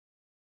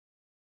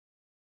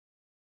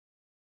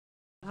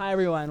Hi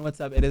everyone,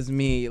 what's up? It is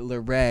me,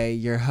 Lorray,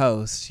 your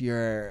host,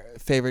 your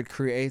favorite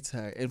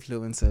creator,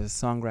 influencer,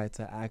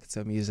 songwriter,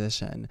 actor,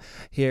 musician,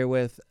 here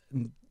with I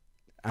I'm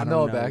don't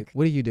Noah know. Beck.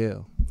 What do you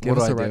do? Give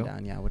What us do a I do?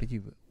 rundown. Yeah, what does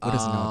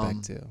Noah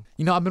Beck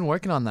do? I've been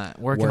working on that.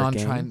 Working on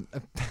Working? trying.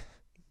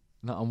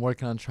 No, I'm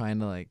working on trying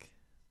to like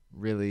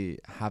really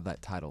have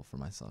that title for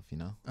myself.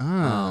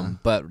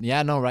 But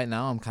yeah, no. Right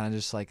now, I'm kind of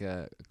just like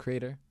a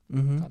creator,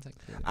 content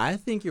creator. I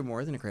think you're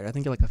more than a creator. I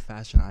think you're like a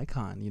fashion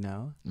icon,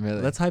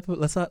 Really? Let's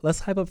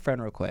hype up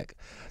Friend real quick.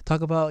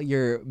 Talk about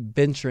your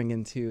venturing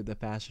into the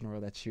fashion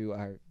world that you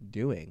are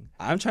doing.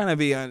 I'm trying to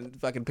be on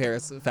fucking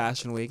Paris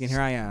Fashion Week, and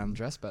here I am.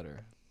 Dress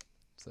better.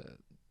 That's it.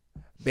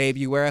 Babe,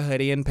 you wear a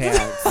hoodie and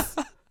pants.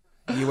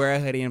 You wear a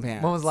hoodie and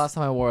pants. When was the last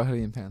time I wore a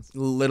hoodie and pants?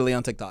 Literally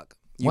on TikTok.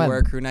 You When? wear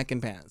a crew neck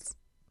and pants.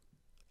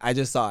 I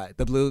just saw it.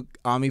 The blue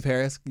Ami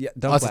Paris. Yeah,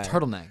 don't It's a play.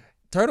 turtleneck.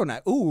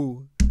 Turtleneck.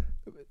 Ooh.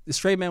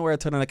 Straight men wear a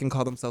turtleneck and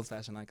call themselves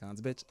fashion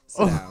icons. Bitch,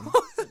 sit down.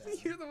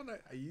 You're the one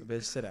that.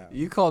 Bitch, sit down.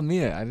 You called me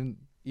it. I didn't.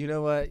 You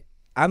know what?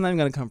 I'm not even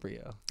gonna come for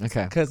you.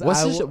 Okay. 'Cause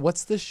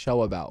What's this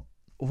show about?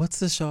 What's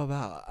the show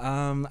about?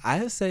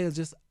 I say it's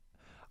just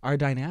our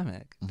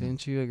dynamic. Mhm.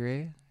 Didn't you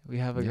agree? We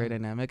have a Yeah. great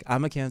dynamic.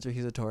 I'm a Cancer.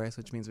 He's a Taurus,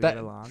 which means we That-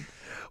 get along.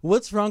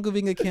 What's wrong with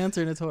being a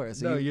Cancer and a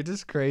Taurus? No, you're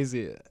just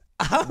crazy.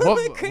 I'm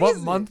What crazy.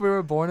 month we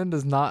were born in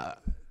does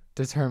not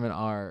determine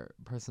our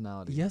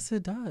personality. Yes,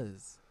 it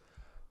does.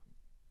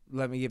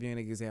 Let me give you an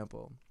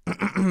example.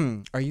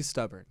 Are you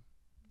stubborn?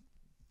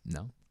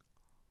 No.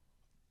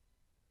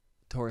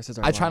 Tauruses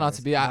are I try not liars.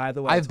 to be. By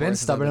the way, I've been Tauruses are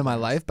stubborn the in my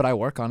worst. life, but I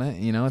work on it.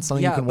 It's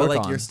something Yeah, you can but work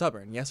like on. you're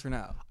stubborn. Yes or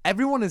no?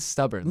 Everyone is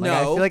stubborn. No,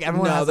 I feel like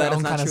everyone no, has that their is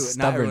own not kind true. of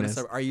Not everyone is stubbornness.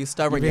 stubborn. Are you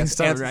stubborn? You're being Yes.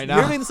 stubborn Answer- right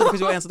You're now. being stubborn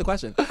because you answer the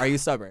question. Are you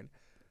stubborn?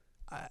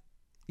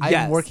 I'm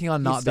Yes, working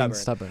on he's not being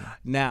stubborn.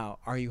 Now,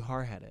 are you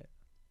hard-headed?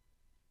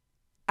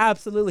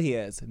 Absolutely, he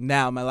is.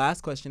 Now, my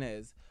last question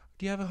is: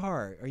 do you have a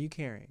heart? Are you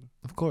caring?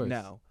 Of course.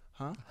 No.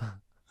 Huh?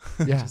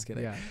 Yeah. Just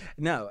kidding. Yeah.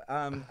 No,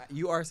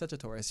 you are such a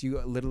Taurus. You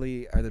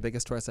literally are the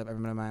biggest Taurus I've ever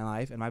met in my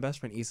life. And my best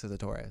friend Issa is a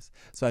Taurus.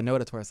 So I know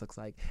what a Taurus looks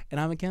like. And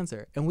I'm a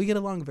Cancer. And we get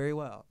along very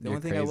well. The You're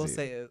only thing I will crazy.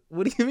 say is,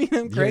 what do you mean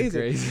I'm You're crazy?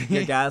 crazy.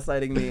 You're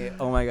gaslighting me.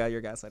 Oh my God,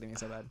 you're gaslighting me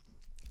so bad.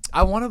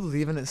 I want to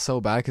believe in it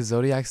so bad because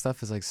zodiac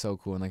stuff is like so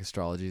cool and like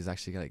astrology is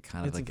actually like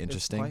kind of like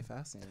interesting. It's quite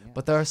fascinating. Yeah.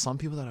 But there are some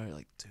people that are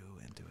like too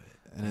into it,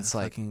 and Yeah, it's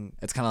like fucking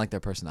it's kind of like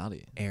their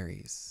personality.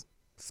 Aries.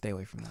 Stay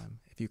away from them.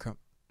 If you come.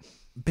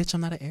 Bitch,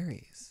 I'm not an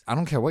Aries. I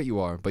don't care what you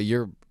are, but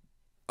you're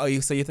Oh,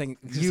 so you think.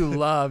 you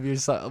love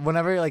yourself.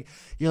 Whenever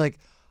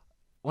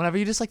whenever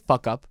you just like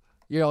fuck up,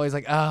 you're always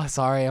like,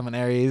 sorry, I'm an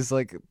Aries,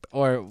 like,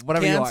 or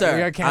whatever Cancer. you are.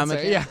 You're a I'm a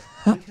Cancer. Yeah.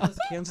 Because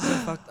Cancers are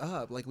fucked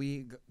up. Like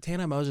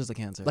Tana Moja's a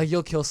Cancer. Like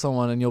you'll kill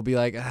someone and you'll be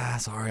like,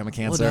 sorry, I'm a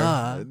Cancer.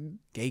 duh.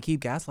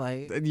 Gatekeep,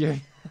 gaslight. You're,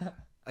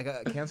 Like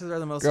Cancers are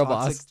the most Girl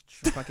toxic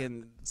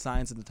fucking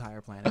signs of the entire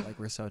planet. Like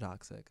we're so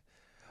toxic,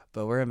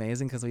 but we're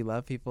amazing because we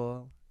love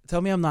people. Tell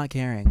me I'm not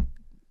caring.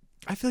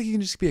 I feel like you can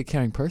just be a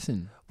caring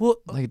person. Well,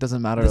 Like it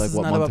doesn't matter this like is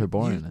what not month about- you're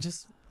born in.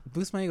 Just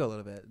boost my ego a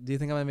little bit. Do you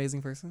think I'm an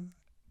amazing person?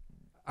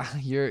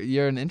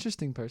 You're an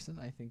interesting person.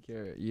 I think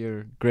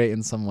you're great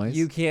in some ways.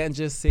 You can't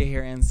just sit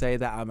here and say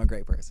that I'm a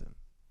great person.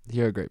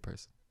 You're a great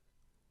person.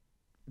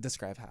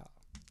 Describe how.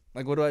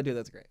 Like, what do I do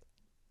that's great?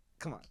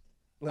 Come on.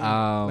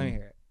 Let me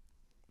hear it.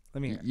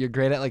 Let me hear it. You're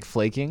great at like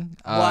flaking.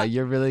 What?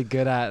 You're really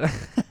good at.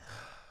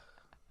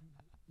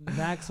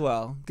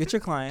 Maxwell, get your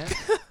client.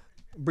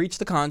 Breach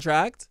the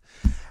contract.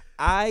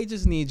 I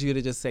just need you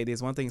to just say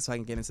these one thing so I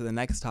can get into the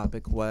next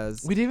topic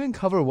was... We didn't even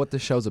cover what the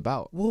show's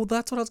about. Well,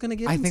 that's what I was going to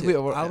get I into.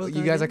 think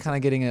you guys are kind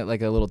of getting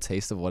like a little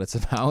taste of what it's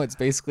about. It's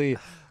basically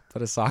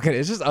put a socket.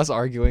 It's just us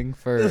arguing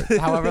for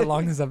however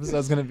long this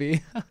episode's gonna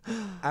be.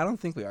 I don't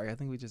think we are. I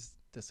think we just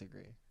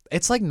disagree.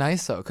 It's like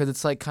nice though, because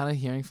it's like kind of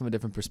hearing from a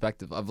different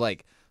perspective of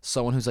like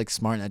someone who's like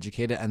smart and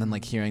educated, and then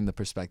like hearing the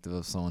perspective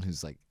of someone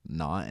who's like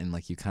not, and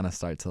like you kind of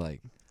start to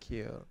like.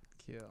 Cute.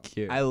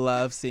 I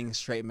love seeing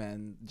straight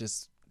men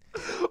just...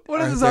 What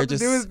Or does this they're have to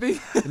do just-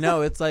 with me?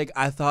 No, it's like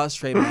I thought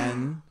straight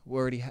men were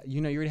already...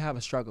 you already have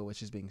a struggle,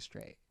 which is being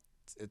straight.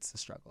 It's a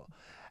struggle.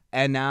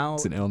 And now...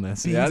 It's an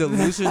illness. being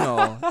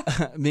delusional,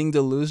 being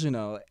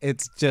delusional.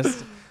 It's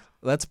just,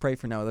 let's pray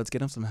for Noah. Let's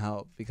get him some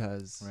help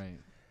because, Right.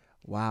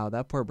 wow,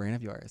 that poor brain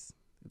of yours.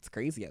 It's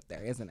crazy up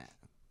there, isn't it?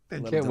 I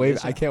Little can't wait.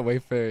 I delusional. can't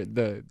wait for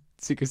the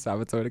Secret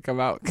Saboteur to come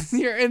out because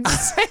you're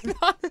insane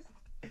on it.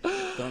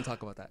 Don't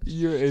talk about that.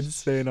 You're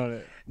insane on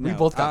it. We No,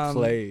 both got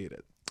played.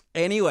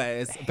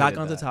 Anyways, I back hated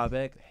onto that.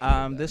 topic.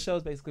 Hated This show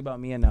is basically about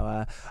me and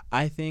Noah.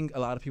 I think a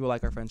lot of people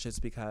like our friendships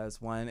because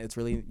one, it's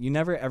really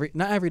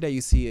not every day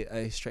you see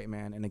a straight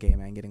man and a gay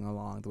man getting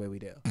along the way we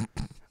do.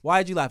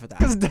 Why'd you laugh at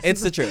that?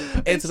 It's the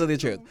truth. It's really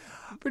the truth.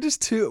 We're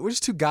just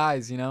two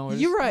guys, you know.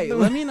 You're right.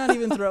 Let me not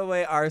even throw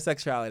away our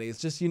sexuality. It's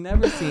just you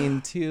never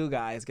seen two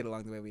guys get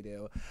along the way we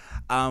do.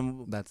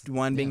 That's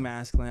One being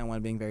masculine and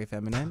one being very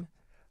feminine.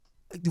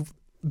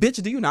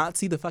 Bitch, do you not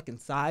see the fucking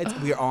sides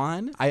we're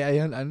on? I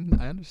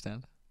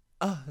understand.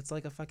 Oh, it's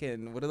like a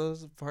fucking, what are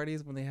those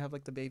parties when they have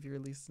like the baby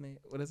release?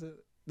 What is it?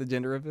 The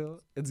gender reveal?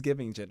 It's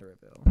giving gender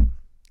reveal.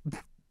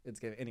 It's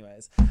good.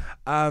 Anyways,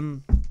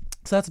 so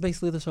that's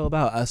basically the show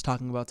about us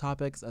talking about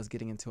topics, us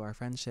getting into our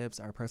friendships,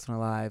 our personal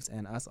lives,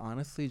 and us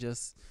honestly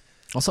just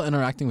also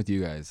interacting with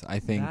you guys. I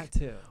think that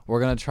too.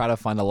 We're gonna try to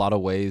find a lot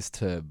of ways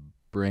to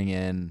bring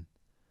in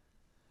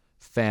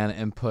fan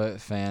input,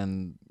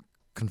 fan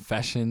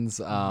confessions,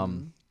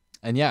 and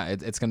yeah,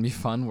 it's gonna be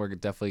fun. We're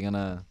definitely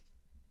gonna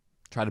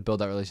try to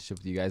build that relationship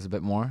with you guys a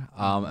bit more.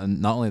 And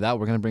not only that,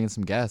 we're gonna bring in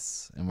some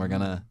guests, and we're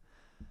gonna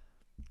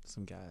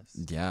some guests.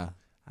 Yeah.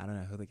 I don't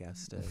know who the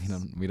guest is.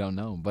 We don't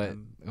know, but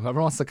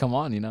whoever wants to come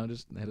on,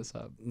 just hit us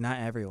up.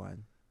 Not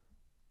everyone.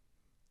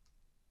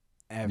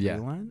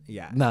 Everyone?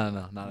 Yeah. No,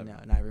 not everyone.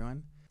 No, not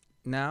everyone.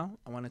 Now,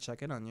 I want to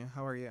check in on you.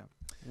 How are you?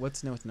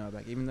 What's new with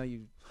Novak? Even though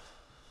you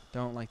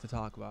don't like to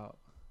talk about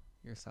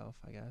yourself,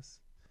 I guess.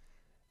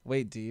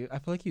 Wait, do you? I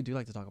feel like you do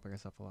like to talk about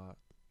yourself a lot.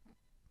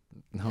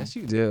 No. Yes,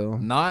 you do.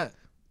 Not.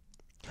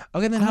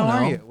 Okay, then how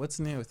are you? What's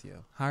new with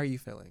you? How are you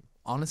feeling?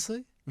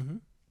 Honestly? Mm-hmm.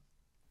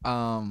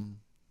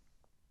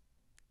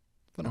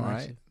 Been all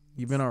right.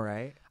 You've been all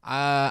right?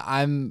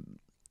 I'm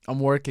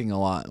working a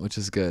lot, which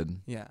is good.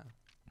 Yeah.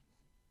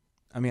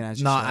 I mean,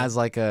 not as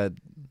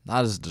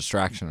a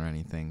distraction or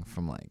anything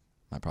from like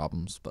my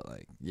problems, but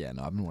like, yeah,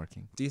 no, I've been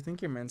working. Do you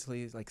think you're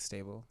mentally like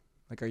stable?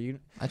 Like, are you?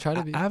 I try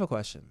to be. I have a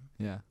question.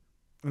 Yeah.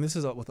 And this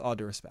is with all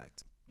due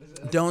respect.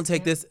 Don't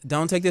take this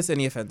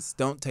any offense.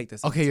 Don't take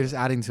this. Okay, you're just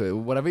adding to it.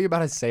 Whatever you're about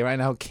to say right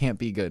now can't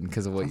be good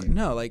because of what you.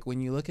 No, like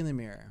when you look in the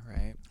mirror,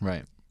 right?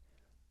 Right.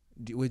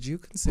 Would you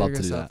consider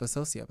yourself a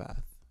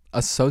sociopath? A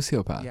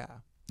sociopath? Yeah.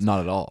 Not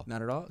at all.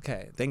 Not at all?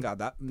 Okay. Thank God.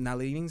 That now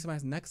leading to my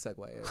next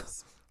segue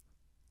is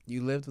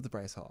you lived with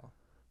Bryce Hall.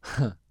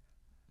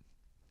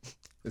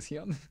 Is he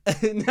on?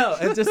 No,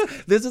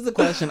 this is the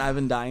question I've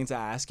been dying to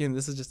ask you, and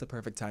this is just the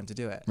perfect time to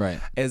do it. Right.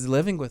 Is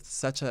living with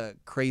such a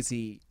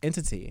crazy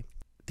entity,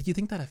 did you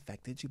think that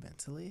affected you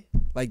mentally?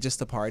 Like just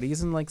the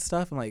parties and like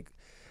stuff and like,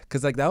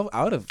 cause like that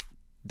I would have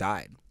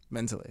died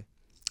mentally.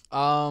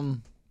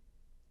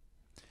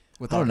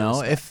 With I don't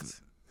know if,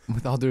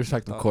 with all due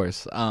respect, of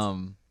course.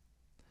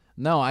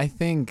 No, I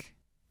think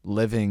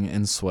living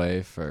in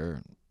Sway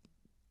for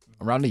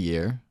around a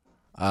year,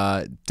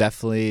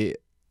 definitely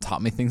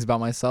taught me things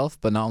about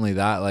myself. But not only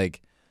that,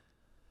 like,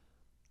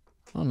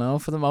 I don't know,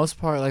 for the most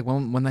part, like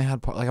when they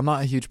had, like, I'm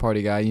not a huge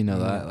party guy, you know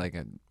that. Like,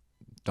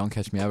 don't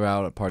catch me ever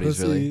out at parties,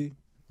 really.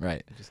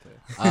 Right. Just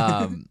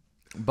kidding.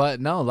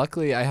 But no,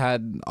 luckily I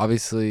had,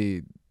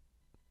 obviously,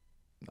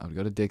 I would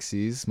go to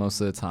Dixie's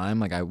most of the time.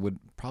 Like, I would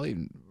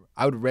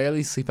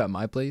rarely sleep at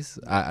my place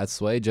at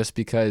Sway just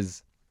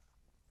because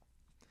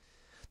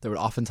there would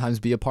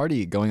oftentimes be a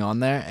party going on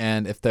there.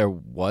 And if there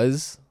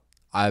was,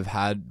 I've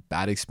had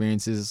bad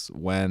experiences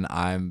when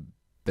I've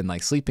been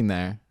like sleeping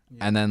there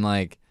and then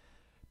like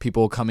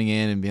people coming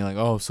in and being like,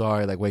 oh,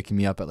 sorry, like waking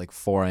me up at like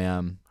 4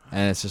 a.m.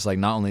 And it's just like,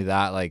 not only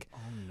that, like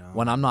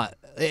when I'm not,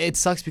 it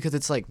sucks because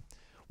it's like,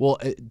 well,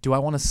 do I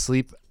want to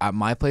sleep at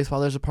my place while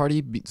there's a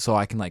party so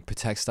I can like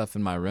protect stuff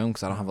in my room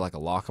because I don't have like a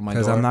lock on my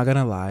door? Because I'm not going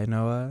to lie,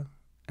 Noah.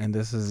 And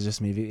this is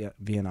just me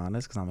being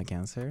honest because I'm a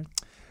Cancer.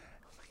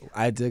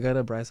 I did go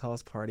to Bryce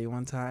Hall's party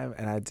one time,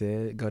 and I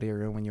did go to your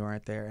room when you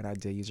weren't there, and I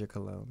did use your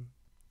cologne.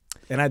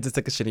 And I just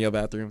took a shit in your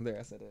bathroom. There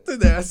I said it.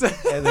 There I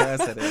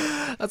said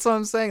it. That's what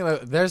I'm saying.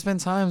 Like, there's been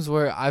times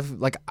where I'm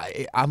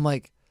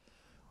like,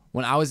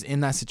 when I was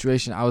in that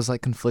situation, I was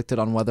like conflicted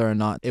on whether or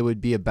not it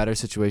would be a better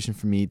situation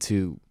for me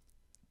to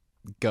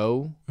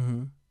go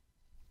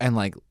and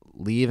like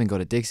leave and go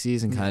to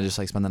Dixie's and kind of just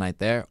like spend the night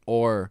there,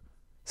 or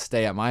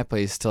stay at my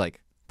place to like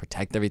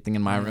protect everything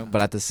in my room.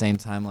 But at the same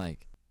time,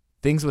 like,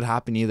 things would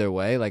happen either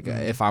way. Like,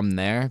 if I'm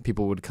there,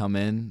 people would come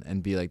in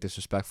and be like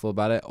disrespectful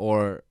about it.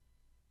 Or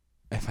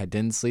if I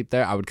didn't sleep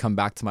there, I would come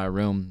back to my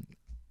room.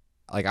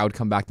 Like, I would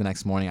come back the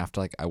next morning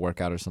after like I work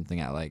out or something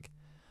at like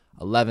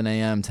 11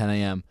 a.m., 10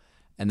 a.m.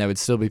 And there would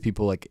still be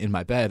people like in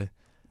my bed,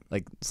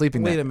 like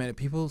sleeping there. Wait a minute.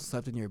 People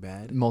slept in your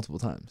bed? Multiple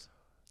times.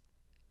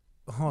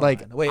 Hold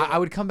on. Wait. I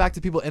would come back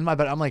to people in my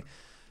bed. I'm like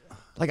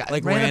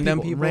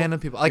random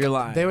people. Like,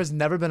 there has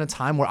never been a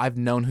time where I've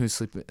known who's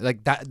sleeping.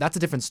 Like, that's a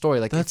different story.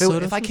 Like,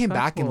 if I came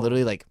back and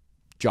literally like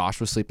Josh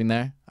was sleeping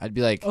there, I'd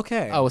be like,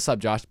 okay, oh, what's up,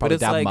 Josh? Probably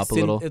dab him up a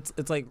little.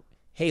 It's like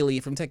Haley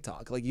from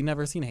TikTok. Like, you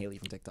never seen Haley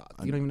from TikTok.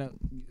 You don't even know.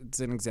 It's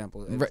an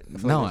example.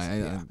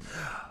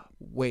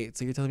 Wait,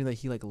 so you're telling me that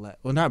he like well,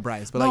 not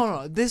Bryce, but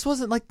no, this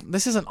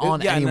isn't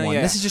on anyone.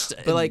 This is just,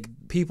 but like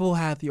people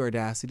have the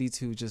audacity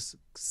to just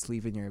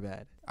sleep in your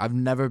bed. I've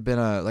never been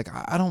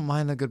I don't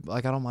mind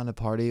a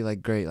party,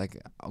 like, great,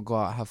 like, I'll go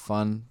out, have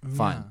fun,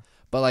 fine.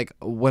 But like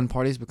when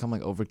parties become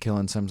like overkill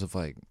in terms of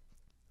like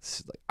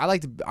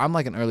I'm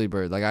like an early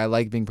bird. Like, I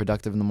like being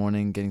productive in the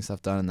morning, getting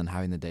stuff done, and then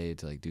having the day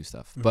to like do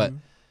stuff. But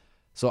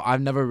so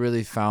I've never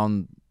really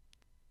found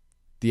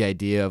the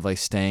idea of like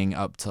staying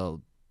up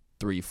till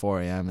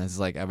 3-4 a.m. has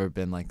like ever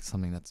been like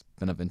something that's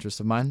been of interest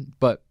of mine.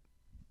 But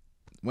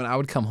when I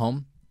would come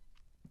home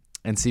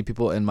and see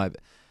people in my,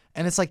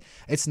 and it's like,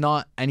 it's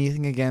not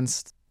anything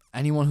against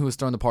anyone who was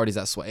throwing the parties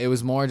that way. It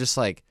was more just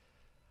like,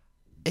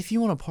 if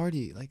you want to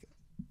party, like,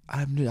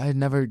 I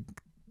never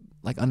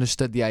like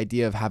understood the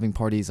idea of having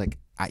parties like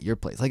at your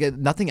place. Like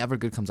nothing ever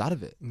good comes out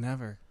of it.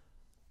 Never.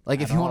 Like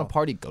At if you want all. to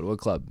party, go to a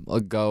club or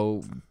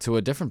go to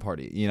a different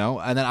party, you know?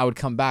 And then I would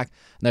come back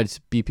and there'd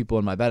be people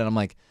in my bed and I'm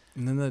like,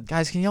 And then the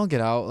guys, can y'all get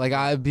out? Like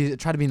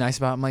try to be nice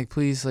about it. I'm like,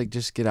 please, like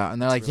just get out.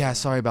 And they're like, really yeah, annoying.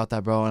 sorry about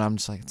that, bro. And I'm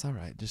just like, it's all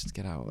right, just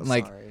get out. And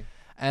like, sorry.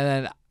 and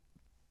then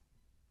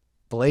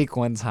Blake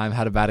one time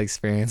had a bad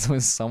experience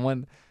with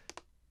someone.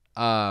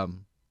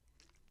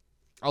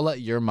 I'll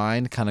let your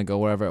mind kind of go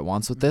wherever it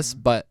wants with this,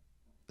 but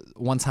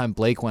one time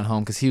Blake went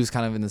home because he was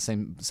kind of in the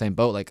same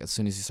boat. Like as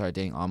soon as he started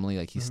dating Amelie,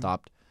 like he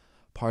stopped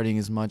partying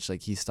as much.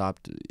 Like he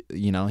stopped,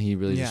 you know, he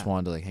really just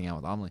wanted to like hang out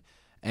with Amelie.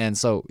 And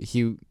so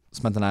he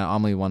spent the night at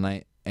Amelie one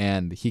night,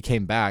 and he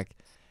came back,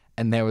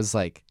 and there was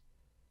like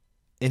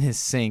in his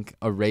sink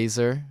a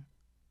razor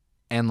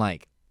and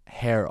like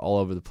hair all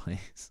over the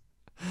place.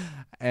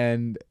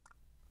 And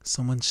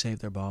Someone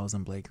shaved their balls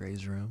in Blake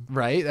Ray's room.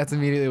 right, that's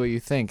immediately what you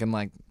think. And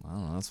like, I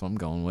don't know, that's what I'm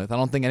going with. I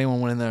don't think anyone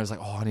went in there and was like,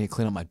 oh, I need to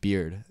clean up my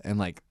beard. And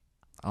like,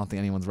 I don't think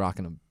anyone's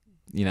rocking a,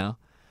 you know?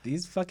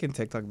 These fucking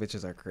TikTok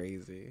bitches are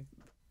crazy.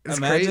 It's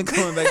Imagine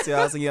crazy. coming back to your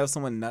house and you have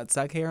someone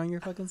nutsack hair on your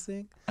fucking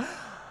sink.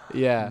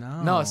 Yeah.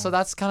 No. No, so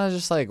that's kind of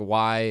just like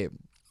why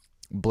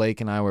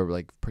Blake and I were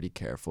like pretty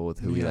careful with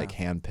who we Yeah. like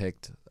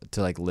handpicked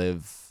to like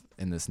live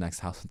in this next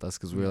house with us,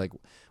 because we were like,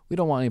 we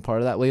don't want any part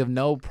of that. We have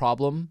no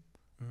problem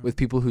with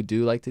people who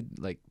do like to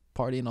like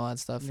party and all that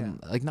stuff. Yeah. And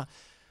like, not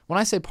when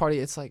I say party,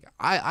 it's like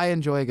I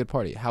enjoy a good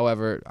party.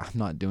 However, I'm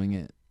not doing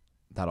it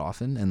that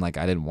often, and like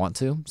I didn't want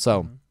to.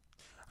 So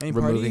I mean,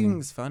 removing- partying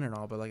is fun and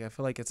all, but like I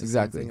feel like it's the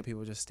Exactly. same thing of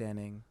people just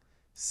standing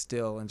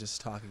still and just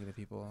talking to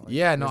people. Like,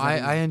 yeah, no,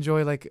 there's nothing- I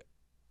enjoy like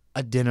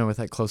a dinner with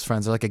like close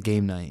friends or like a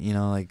game night, you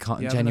know, like you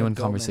have an genuine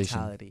adult conversation.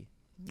 mentality.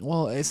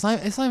 Well, it's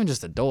not even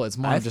just adult. It's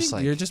more I just think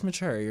like you're just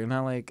mature. You're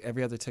not like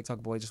every other TikTok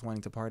boy just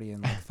wanting to party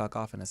and like fuck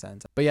off in a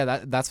sense. But yeah,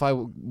 that's why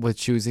with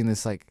choosing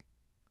this like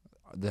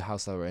the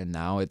house that we're in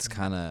now, it's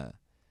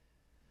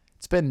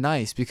been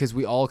nice because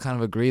we all kind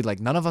of agreed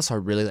like none of us are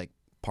really like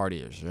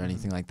partiers or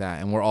anything like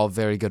that, and we're all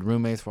very good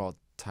roommates. We're all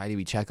tidy.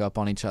 We check up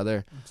on each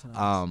other. It's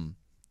nice.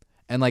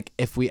 And like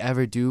if we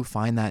ever do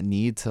find that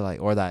need to like,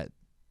 or that,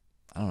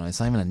 I don't know, it's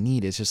not even a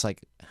need. It's just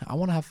like I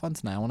want to have fun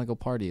tonight. I want to go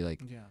party.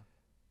 Like Yeah.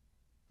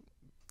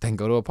 then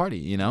go to a party,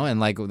 you know? And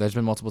like there's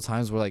been multiple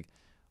times where like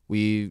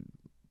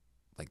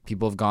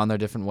people have gone their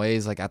different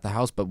ways like at the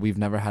house, but we've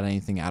never had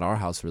anything at our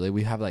house really.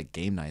 We have like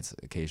game nights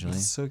occasionally.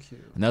 It's so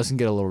cute. And those can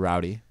get a little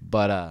rowdy,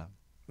 but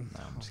no,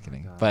 I'm just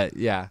kidding. But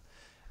yeah,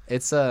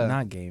 it's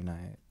Not game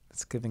night.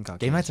 It's giving Caucasian.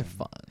 game nights are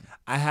fun.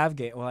 I have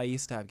game. Well, I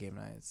used to have game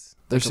nights.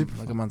 They're like super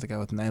like a fun. month ago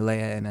with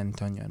Leia and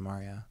Antonio and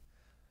Mario.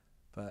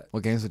 But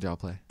What games would y'all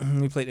play?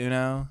 we played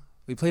Uno.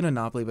 We played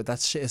Monopoly, but that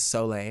shit is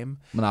so lame.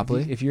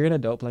 Monopoly? If you're an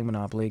adult playing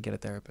Monopoly, get a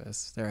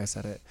therapist. There, I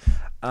said it.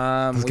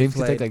 Those we games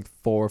can played- take like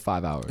 4 or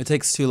 5 hours. It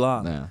takes too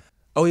long. Yeah.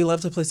 Oh, we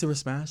love to play Super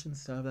Smash and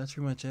stuff. That's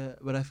pretty much it.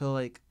 But I feel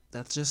like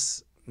that's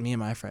just me and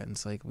my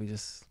friends. Like we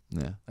just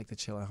Yeah. like to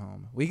chill at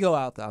home. We go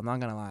out though. I'm not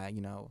gonna lie.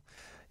 You know,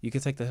 you can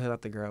take the hood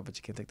out the girl, but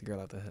you can't take the girl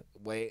out the hood.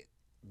 Wait,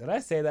 did I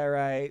say that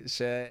right?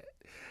 Shit.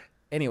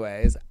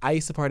 Anyways, I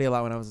used to party a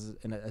lot when I was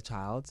a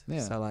child. Yeah.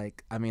 So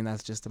like, I mean,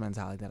 that's just the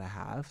mentality that I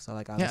have. So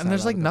like, Yeah, and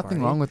there's like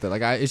nothing wrong with it.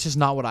 Like it's just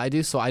not what I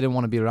do, so I didn't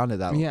want to be around it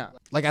that long. Yeah.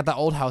 Like at the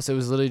old house, it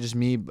was literally just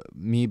me,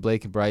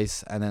 Blake, and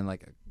Bryce, and then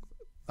like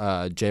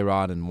J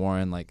Rod and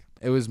Warren. Like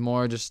it was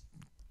more just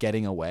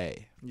getting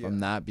away from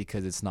that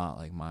because it's not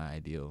like my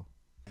ideal.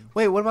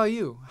 Wait, what about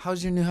you?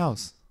 How's your new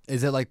house?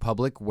 Is it like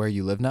public where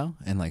you live now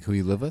and like who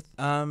you live with?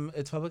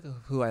 It's public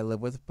who I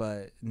live with,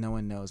 but no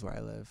one knows where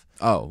I live.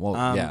 Oh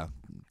well, yeah.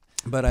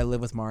 But I live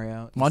with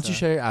Mario. Why don't you Issa.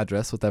 share your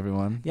address with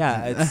everyone?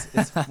 Yeah,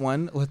 it's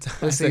one with.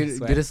 So you're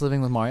just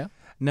living with Mario?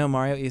 No,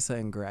 Mario, Issa,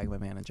 and Greg, my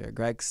manager.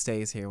 Greg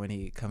stays here when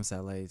he comes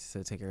to LA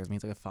to take care of me.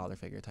 He's like a father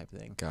figure type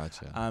thing.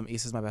 Gotcha.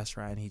 Issa's my best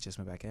friend. He just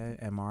moved back in,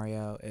 and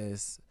Mario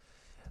is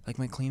like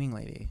my cleaning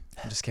lady.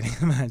 I'm just kidding.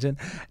 Imagine.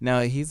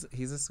 No, he's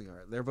a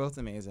sweetheart. They're both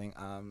amazing.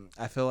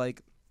 I feel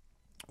like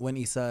when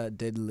Issa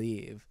did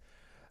leave,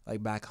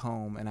 like back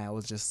home, and I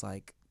was just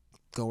like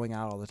going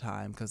out all the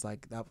time because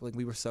like that, like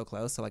we were so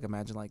close. So like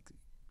imagine like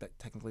that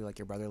technically like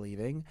your brother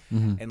leaving,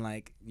 and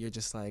like you're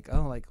just like,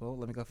 oh, like, well,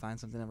 let me go find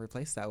something to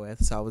replace that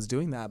with. So I was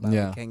doing that by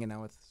like hanging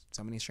out with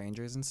so many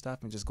strangers and stuff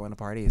and just going to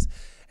parties.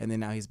 And then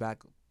now he's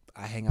back.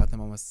 I hang out with him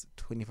almost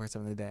 24/7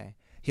 of the day.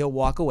 He'll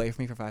walk away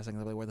from me for 5 seconds.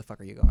 I'll be like, where the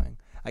fuck are you going?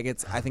 Like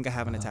I think I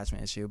have an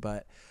attachment issue,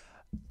 but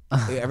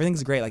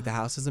everything's great. Like the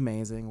house is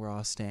amazing. We're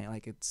all staying.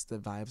 Like the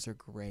vibes are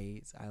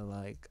great.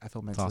 I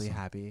feel mentally awesome.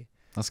 happy.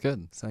 That's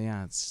good. So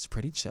yeah, it's just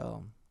pretty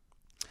chill.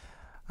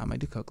 I might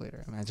do coke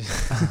later. Imagine.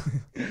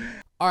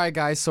 All right,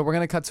 guys. So we're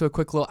gonna cut to a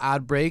quick little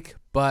ad break,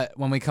 but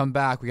when we come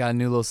back, we got a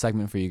new little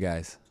segment for you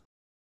guys.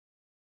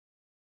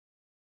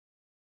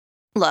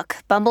 Look,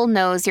 Bumble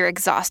knows you're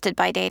exhausted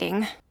by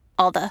dating.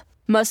 All the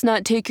must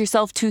not take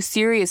yourself too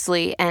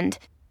seriously and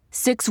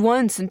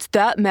 6'1" since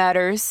that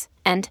matters.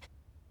 And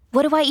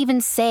what do I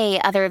even say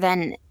other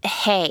than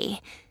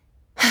hey?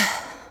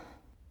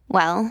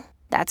 Well,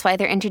 that's why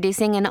they're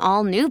introducing an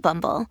all-new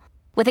Bumble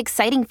With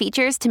exciting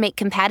features to make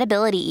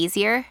compatibility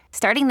easier,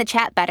 starting the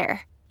chat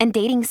better, and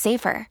dating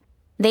safer.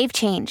 They've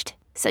changed,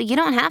 so you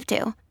don't have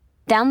to.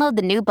 Download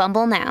the new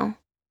Bumble now.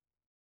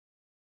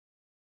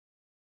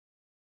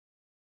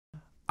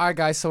 All right,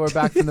 guys, so we're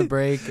back from the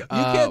break. You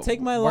can't take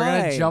my We're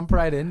line. going to jump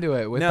right into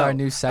it with our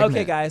new segment.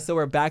 Okay, guys, so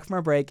we're back from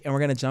our break, and we're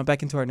going to jump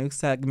back into our new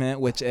segment,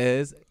 which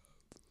is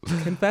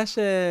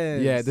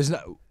Confessions. Yeah,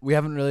 we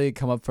haven't really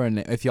come up for a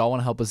name. If y'all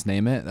want to help us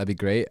name it, that'd be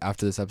great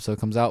after this episode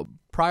comes out.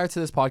 Prior to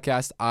this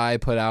podcast, I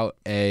put out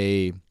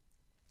a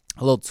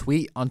little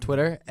tweet on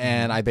Twitter,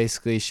 and I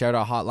basically shared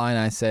our hotline.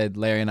 I said,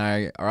 Larry and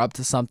I are up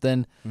to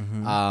something.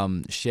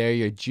 Share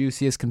your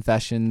juiciest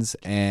confessions,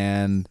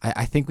 and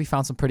I think we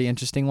found some pretty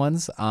interesting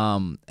ones.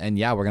 And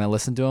yeah, we're going to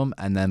listen to them,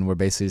 and then we're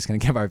basically just going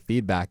to give our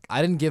feedback.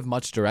 I didn't give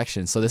much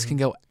direction, so this can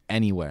go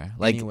anywhere.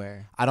 Like,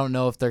 anywhere. I don't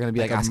know if they're going to be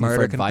like a asking murder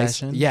for advice.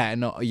 confession?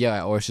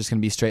 Yeah, or it's just going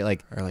to be straight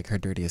like, Or like her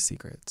dirtiest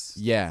secrets.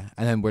 yeah,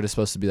 and then we're just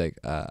supposed to be like,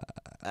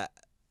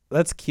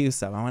 Let's cue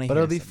some. I want to hear but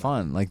it'll be some.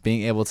 fun, like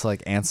being able to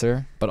like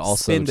answer, but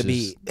also Spin the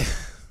just- beat.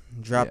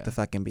 Drop Yeah. the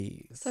fucking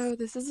beat. So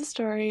this is the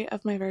story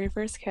of my very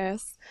first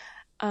kiss.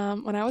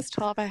 When I was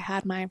 12, I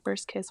had my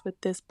first kiss with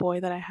this boy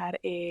that I had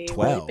a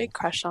 12? really big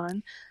crush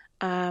on.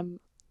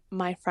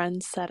 My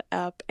friends set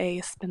up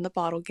a spin the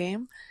bottle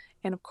game,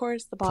 and of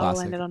course the bottle Classic.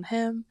 landed on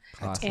him.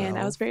 Classic. And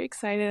I was very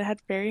excited. I had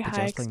very But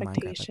high just playing Minecraft at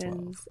 12.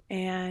 expectations,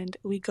 and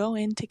we go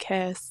in to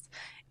kiss,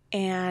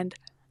 and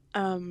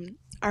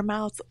our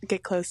mouths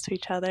get close to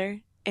each other.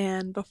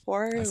 And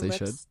before our As they lips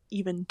should.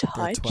 even They're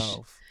touch,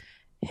 12.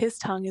 his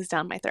tongue is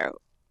down my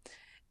throat.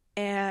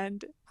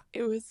 And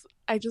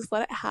I just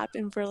let it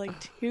happen for like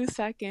 2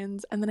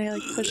 seconds, and then I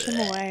like pushed him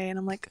away, and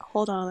I'm like,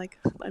 hold on, like,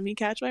 let me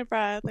catch my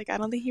breath. Like, I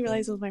don't think he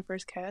realized it was my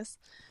first kiss.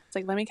 It's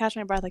like, let me catch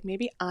my breath. Like,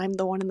 maybe I'm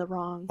the one in the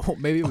wrong. Oh,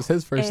 maybe it was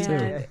his first too.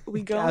 And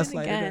we go in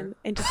Gaslighted again, her.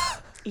 and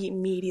just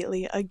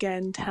immediately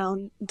again,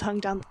 tongue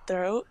down the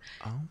throat.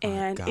 Oh my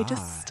And God. it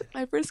just,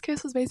 my first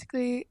kiss was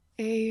basically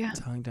a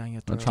Tongue down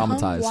your I'm throat. traumatized.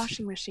 tongue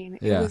washing machine.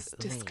 It Yeah. was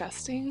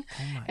disgusting,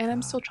 Oh my and I'm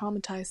God. still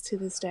traumatized to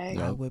this day.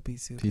 I Yep. would be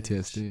too.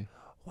 PTSD.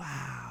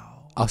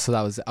 Wow. Oh, so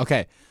that was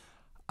okay.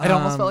 It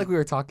almost felt like we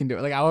were talking to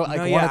her. Like I no,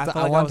 wanted yeah, I to, felt I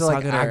like I wanted was to like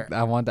talking to her. act,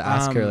 I wanted to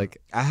ask her like,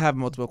 I have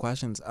multiple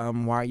questions.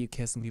 Why are you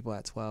kissing people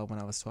at 12? When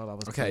I was 12, I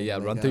was okay, playing yeah,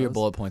 run through your Legos.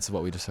 bullet points of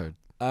what we just heard.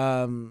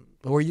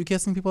 Were you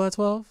kissing people at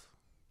 12?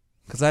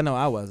 Because I know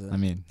I wasn't. I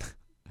mean,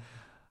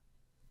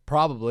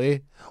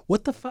 probably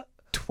what the fuck?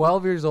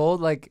 12 years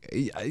old. Like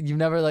you've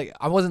never like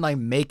I wasn't like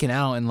making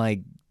out and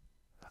like,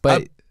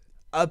 but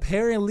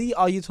Apparently,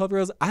 all you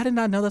 12-year-olds, I did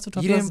not know that's what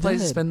 12 you year didn't olds play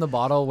did. spin the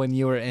bottle when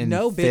you were in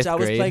No, bitch, 5th I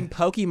was grade? playing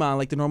Pokemon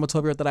like the normal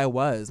 12-year-old that I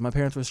was. My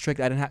parents were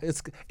strict. I didn't have.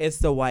 It's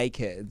the white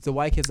kids. The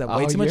white kids have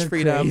way Oh, too much you're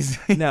freedom.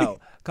 crazy. No,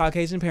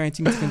 Caucasian parents,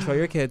 you need to control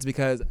your kids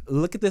because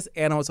look at this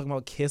animal talking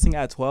about kissing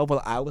at 12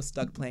 while I was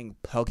stuck playing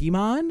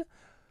Pokemon.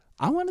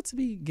 I wanted to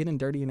be getting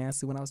dirty and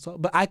nasty when I was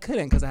 12, but I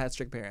couldn't because I had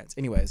strict parents.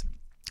 Anyways,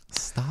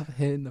 Stop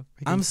hitting the. freaking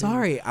I'm thing.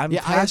 sorry. I'm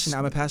Yeah, passionate.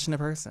 I'm a passionate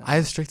person. I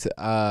have strict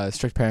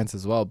parents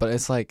as well, but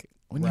it's like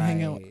when you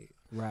hang out,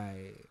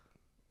 Right.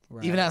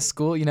 even at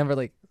school, you never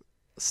like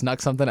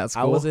snuck something at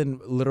school. I was in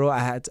literal.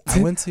 I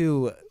went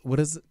to what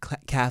is it?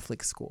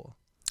 Catholic school.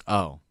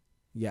 Oh,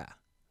 Yeah.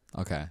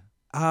 okay.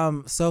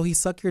 So he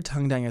stuck your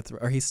tongue down your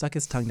throat, or he stuck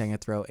his tongue down your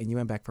throat, and you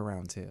went back for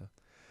round 2.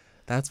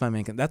 That's my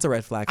main. That's a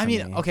red flag. For I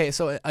mean, me. okay,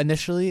 so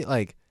initially,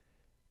 like,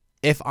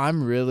 if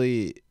I'm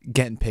really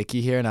getting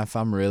picky here, and if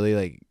I'm really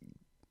like,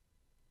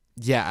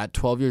 yeah, at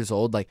 12 years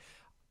old, like,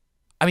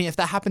 I mean, if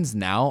that happens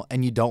now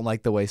and you don't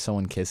like the way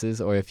someone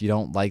kisses, or if you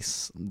don't like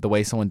the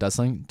way someone does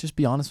something, just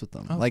be honest with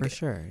them. Oh, like, for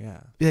sure,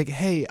 yeah. be like,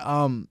 hey,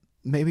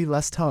 maybe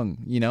less tongue,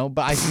 you know?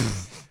 But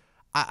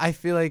I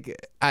feel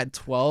like at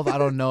 12, I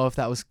don't know if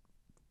that was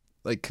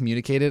like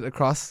communicated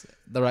across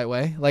the right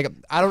way. Like,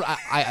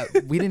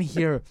 we didn't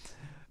hear.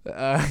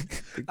 I'm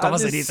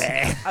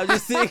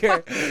just sitting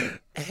here.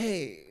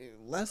 Hey,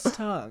 less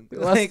tongue.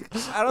 Like,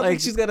 I don't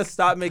think she's gonna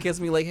stop me kiss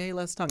me. Like, hey,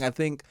 less tongue. I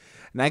think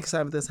next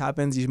time this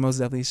happens, you most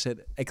definitely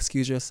should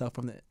excuse yourself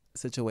from the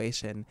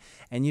situation,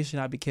 and you should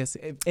not be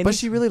kissing. But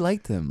she really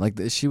liked him. Like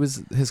she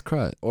was his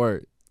crush,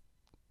 or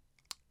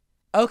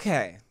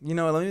okay. You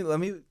know, let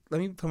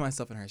me put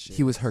myself in her shoes.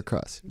 he was her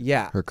crush.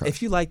 Yeah. her crush.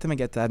 If you like them, I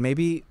get that.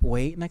 Maybe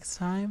wait next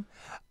time,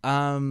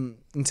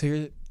 until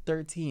you're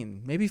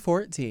 13, maybe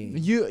 14.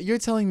 You're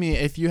telling me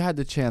if you had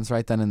the chance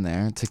right then and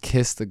there to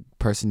kiss the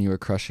person you were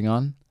crushing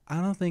on,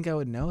 I don't think I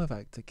would know if I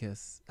had to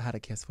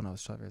kiss when I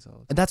was 12 years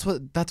old. that's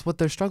what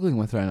they're struggling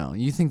with right now.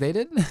 You think they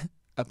did?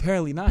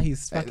 Apparently not.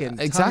 He's fucking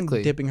exactly.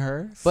 tongue dipping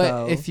her. But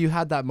so. if you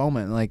had that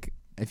moment, like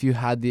if you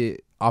had the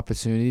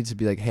opportunity to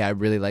be like, hey, I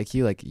really like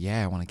you, like,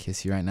 yeah, I want to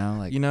kiss you right now,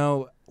 like, you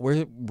know,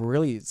 we're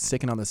really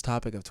sticking on this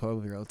topic of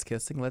 12-year-olds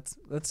kissing. Let's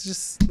yeah,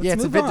 it's a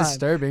move bit on.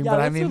 disturbing, Yeah, but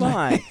I let's mean, move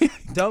like, on.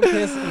 Don't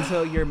kiss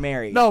until you're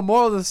married. no,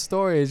 moral of the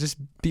story is just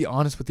be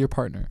honest with your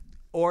partner.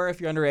 Or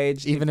if you're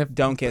underage, Even if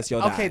don't kiss,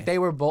 you'll Okay, die. they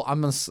were both. I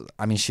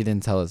mean, she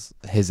didn't tell us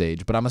his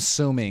age, but I'm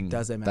assuming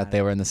Doesn't that they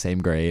matter. were in the same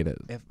grade.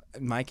 If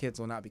my kids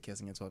will not be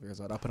kissing at 12 years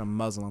old, I'll put a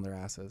muzzle on their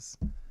asses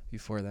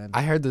before then.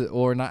 I heard that,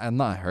 or not. I'm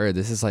not heard.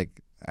 This is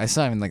like it's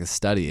not even like a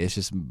study. It's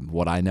just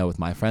what I know with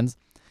my friends.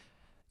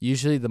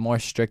 Usually, the more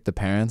strict the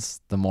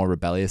parents, the more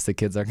rebellious the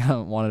kids are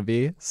gonna want to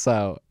be.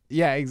 So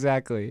yeah,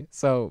 exactly.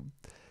 So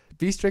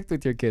be strict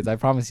with your kids. I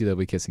promise you they'll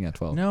be kissing at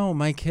 12. No,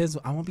 my kids,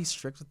 I won't be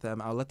strict with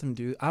them. I'll let them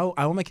do. I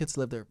want my kids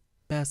to live their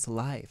best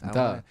life.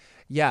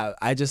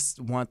 I just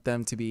want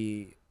them to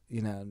be, I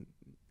don't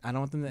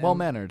want them to Well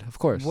mannered, of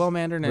course. Well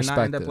mannered and not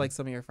end up Respected. like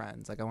some of your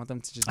friends. Like I want them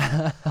to just,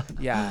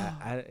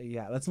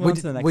 Let's move on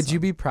to the next. Would you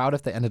one. be proud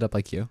if they ended up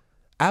like you?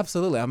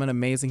 Absolutely, I'm an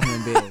amazing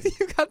human being.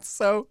 You got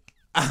so.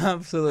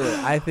 Absolutely,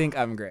 I think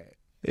I'm great.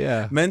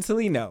 Yeah.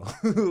 Mentally, no,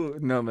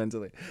 no,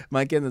 mentally.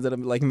 My kids ended up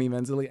like me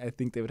mentally. I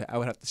think I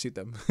would have to shoot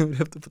them. I would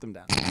have to put them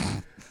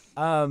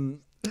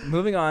down.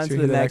 Moving on Should to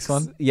we the do next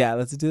one. Yeah,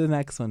 let's do the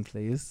next one,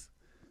 please.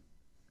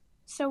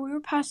 So we were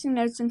passing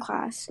notes in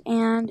class,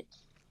 and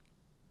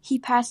he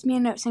passed me a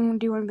note saying,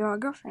 "Do you want to be my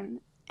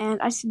girlfriend?"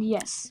 And I said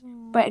yes.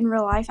 But in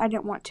real life, I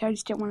didn't want to. I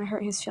just didn't want to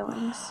hurt his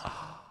feelings.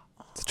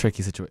 It's a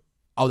tricky situation.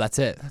 Oh, that's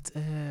it. That's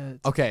it.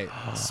 Okay,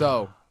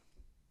 so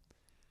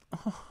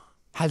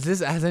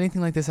has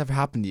anything like this ever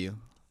happened to you?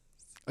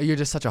 Or you're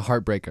just such a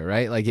heartbreaker,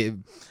 right? Like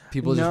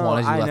people just No,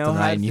 wanted you I left know and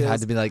how right, it and you had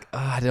feels. to be like,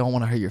 I don't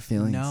want to hurt your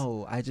feelings.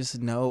 No, I just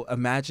know.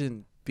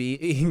 Imagine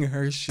being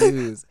her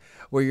shoes,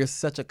 where you're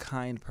such a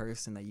kind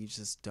person that you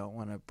just don't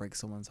want to break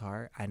someone's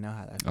heart. I know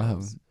how that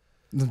feels.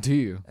 Do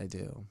you? I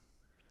do.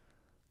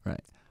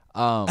 Right.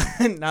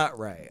 Not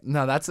right.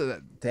 No, that's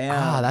a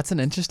Damn. that's an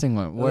interesting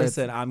one. Where it's-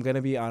 Listen, I'm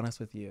gonna be honest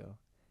with you.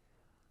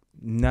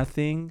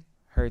 Nothing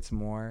hurts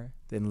more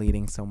than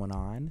leading someone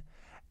on,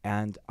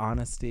 and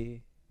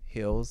honesty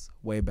heals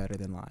way better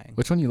than lying.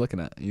 Which one are you looking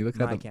at? You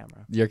looking My at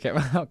camera. your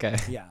camera? Okay.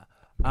 Yeah.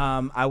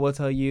 I will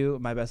tell you,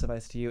 my best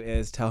advice to you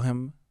is tell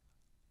him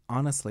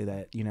honestly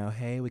that,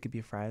 hey, we could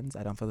be friends.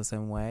 I don't feel the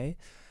same way,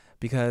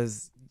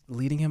 because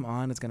leading him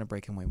on is going to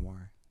break him way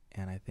more.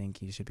 And I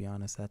think you should be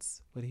honest.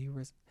 That's what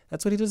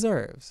he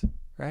deserves.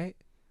 Right.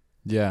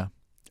 Yeah.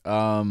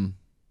 Trying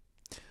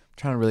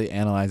to really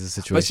analyze the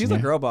situation. But she's a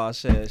here. girl boss.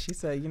 Shit. She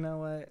said, you know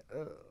what?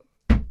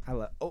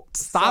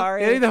 Stop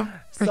Sorry. getting the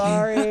freaking-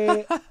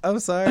 Sorry. I'm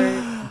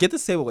sorry. Get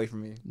this table away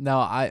from me.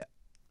 No,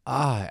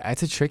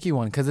 it's a tricky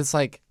one because it's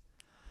like,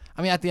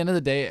 I mean, at the end of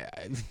the day,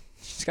 you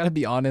just gotta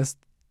be honest,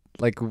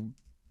 like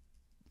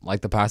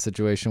the past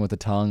situation with the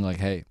tongue. Like,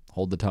 hey,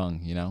 hold the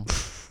tongue,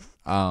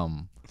 Not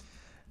hold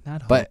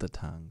But- the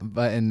tongue.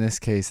 But in this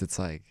case, it's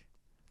like,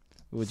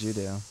 What would you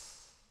do?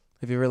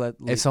 Have you ever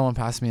if someone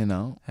passed me a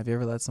note, Have you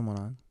ever let someone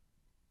on?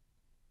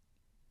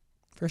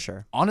 For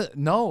sure.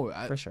 no,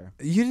 For sure.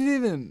 you didn't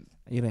even.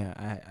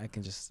 I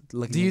can just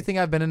look. Do you think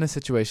I've been in a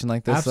situation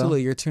like this? though?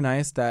 Absolutely, you're too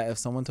nice that if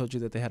someone told you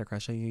that they had a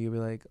crush on you, you'd be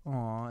like,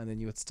 "Aw," and then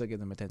you would still give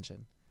them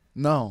attention.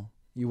 No.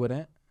 You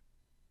wouldn't.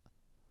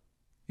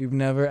 You've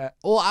never.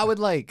 Well, I would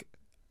like.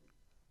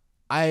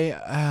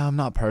 I'm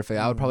not perfect.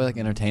 I would probably like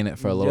entertain it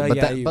for a little, Yeah, but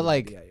yeah, that, you but would.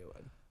 like, Yeah, you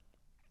would.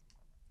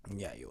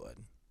 Yeah, you would.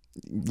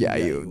 yeah,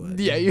 Yeah, you, you would.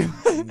 yeah, you.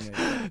 Yeah, you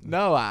would.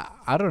 No,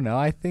 I don't know.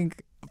 I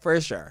think For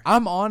sure.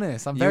 I'm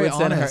honest. I'm You very would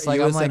send honest. her. Like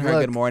You I'm would like, send her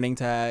look, good morning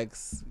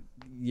text.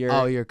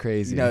 you're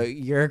crazy. No,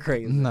 you're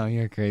crazy. No,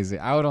 you're crazy.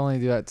 I would only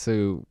do that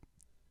to.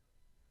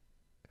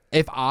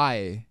 If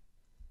I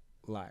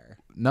Liar.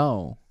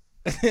 no,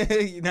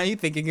 Now you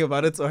thinking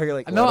about it, so you're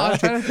like, no, what I'm up?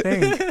 trying to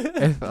think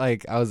if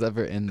like I was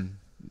ever in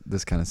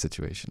this kind of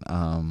situation.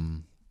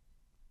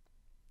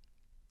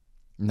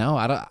 No,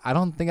 I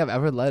don't think I've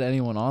ever led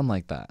anyone on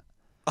like that.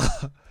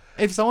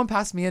 If someone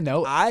passed me a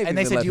note I've and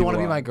they even said, let "Do you want to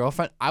people be my on.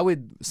 girlfriend?" I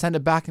would send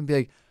it back and be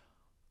like,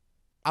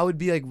 I would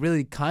be like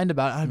really kind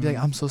about it. I'd be like,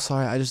 "I'm so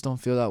sorry, I just don't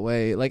feel that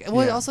way." Like,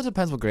 well, it Yeah. also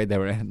depends what grade they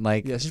were in.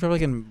 Like, Yeah, she's probably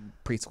like in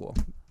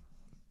preschool.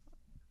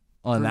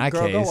 well, in that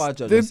Girl, case, go watch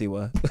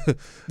JoJo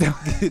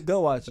Siwa. Go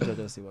watch JoJo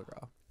Siwa,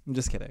 girl. I'm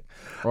just kidding.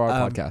 or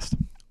our Um, podcast.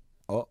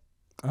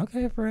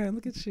 Okay, friend,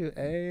 look at you.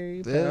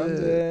 Hey, found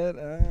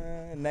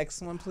it.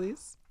 Next one,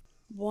 please.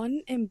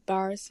 One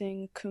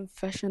embarrassing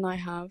confession I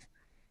have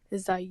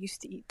is that I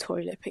used to eat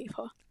toilet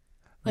paper.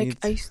 Like,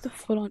 I used to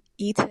full on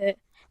eat it,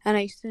 and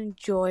I used to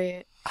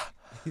enjoy it.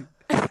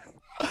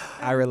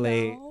 I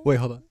relate. Now, Wait,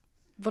 hold on.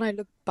 when I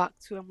look back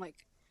to it, I'm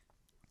like,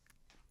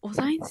 was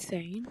I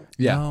insane?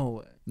 Yeah,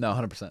 No, no,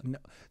 100%.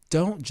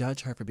 don't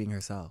judge her for being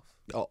herself.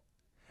 Oh.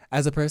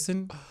 As a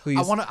person who I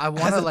used, want to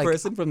as a like.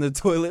 person from the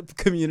toilet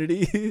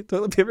community,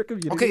 toilet paper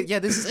community. Okay, yeah,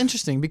 this is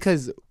interesting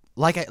because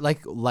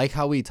like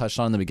how we touched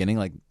on in the beginning,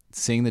 like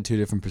seeing the two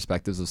different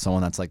perspectives of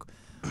someone that's like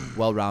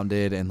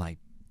well-rounded and like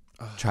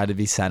try to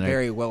be centered.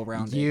 Very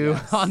well-rounded. You,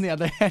 yes. on the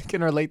other hand,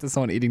 can relate to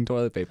someone eating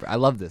toilet paper. I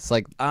love this.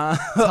 Like,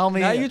 Tell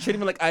me- Now you're treating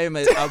me like I am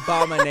an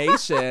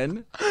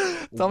abomination.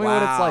 tell me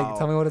what it's like. Wow.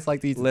 Tell me what it's like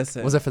to eat.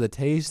 Listen, was it for the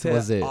taste? To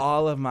Was it?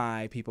 all of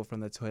my people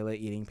from the toilet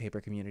eating paper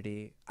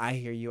community, I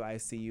hear you, I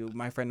see you.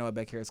 My friend Noah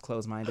Beck here is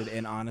closed-minded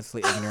and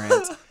honestly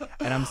ignorant,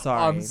 and I'm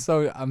sorry.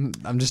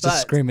 I'm just But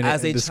discriminating.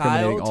 as a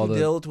discriminating child all who the.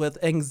 dealt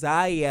with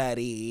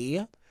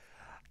anxiety,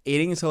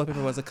 eating toilet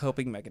paper was a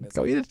coping Go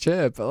mechanism. eat a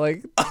chip.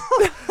 Like,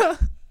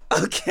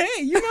 Okay,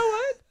 you know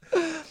what?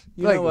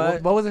 You know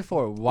what? What was it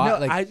for? Why?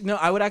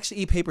 I would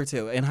actually eat paper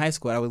too. In high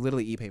school, I would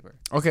literally eat paper.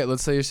 Okay,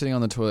 let's say you're sitting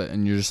on the toilet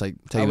and you're just like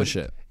taking a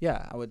shit.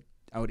 Yeah, I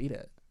would eat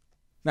it.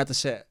 Not the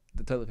shit,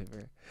 the toilet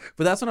paper.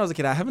 But that's when I was a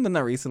kid. I haven't done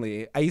that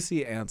recently. I used to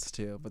eat ants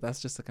too, but that's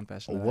just a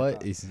confession.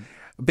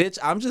 Bitch,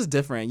 I'm just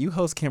different. You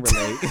host can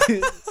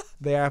relate.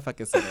 They are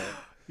fucking silly.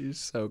 You're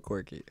so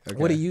quirky. Okay.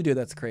 What do you do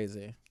that's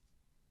crazy?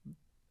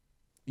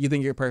 You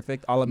think you're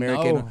perfect,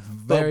 all-American,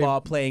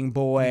 football playing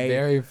boy?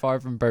 Very far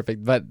from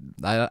perfect, but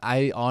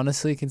I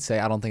honestly can say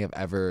I don't think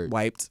I've ever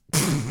Wiped.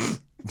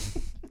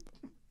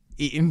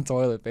 eaten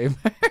toilet paper.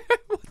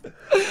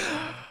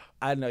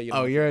 I know you.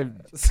 Oh, you're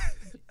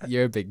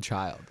a big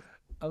child.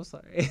 I'm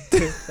sorry.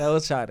 That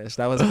was childish.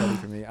 That was funny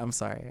for me. I'm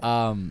sorry.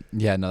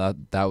 Yeah, no,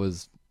 that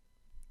was.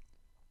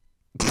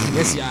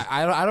 Yes, yeah.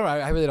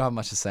 I really don't have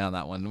much to say on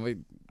that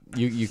one.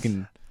 You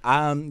can.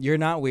 You're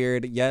not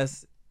weird.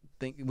 Yes.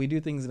 We do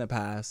things in the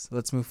past.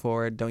 Let's move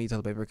forward. Don't eat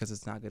toilet paper because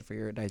it's not good for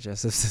your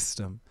digestive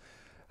system.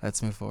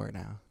 Let's move forward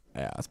now.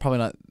 Yeah, it's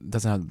probably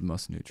doesn't have the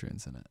most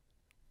nutrients in it.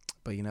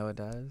 But you know what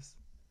does?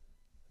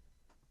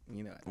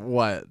 You know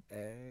what?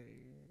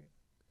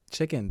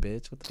 Chicken,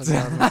 bitch. What the fuck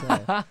am I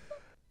gonna say?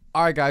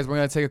 All right, guys, we're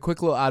gonna take a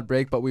quick little ad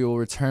break, but we will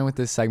return with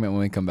this segment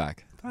when we come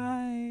back.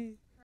 Bye.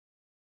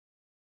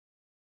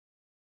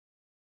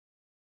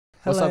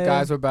 What's up,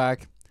 guys? We're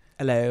back.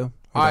 Hello.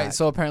 All right,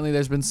 so apparently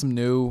there's been some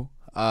new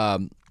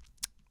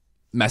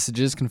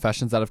messages,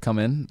 confessions that have come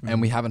in,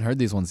 and we haven't heard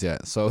these ones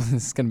yet. So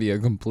this is going to be a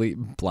complete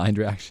blind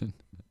reaction.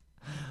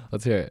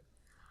 Let's hear it.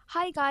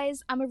 Hi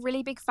guys, I'm a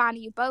really big fan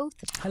of you both.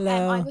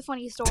 Hello. I have a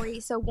funny story.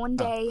 So one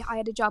day I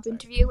had a job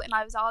interview and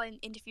I was all in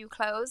interview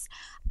clothes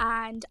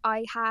and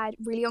I had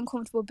really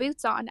uncomfortable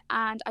boots on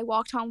and I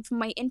walked home from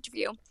my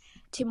interview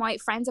to my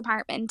friend's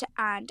apartment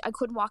and I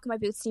couldn't walk in my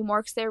boots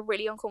anymore because they were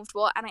really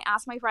uncomfortable, and I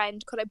asked my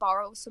friend could I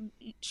borrow some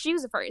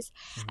shoes of hers,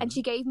 and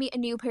she gave me a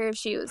new pair of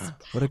shoes.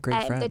 What a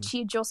great friend. That she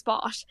had just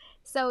bought.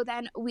 So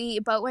then we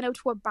both went out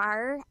to a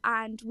bar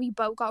and we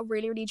both got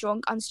really, really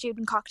drunk on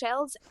student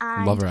cocktails,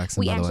 and love her accent,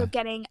 we by the ended way. up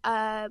getting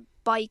a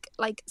bike,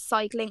 like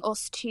cycling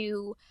us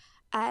to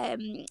a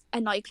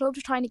nightclub,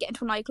 trying to get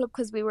into a nightclub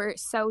because we were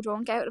so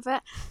drunk out of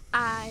it,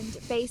 and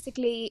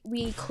basically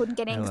we couldn't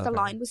get in because the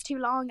line was too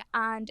long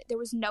and there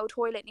was no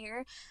toilet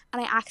near,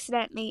 and I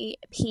accidentally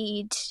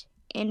peed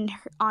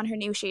on her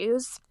new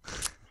shoes.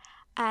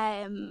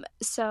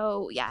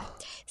 So yeah,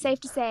 safe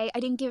to say I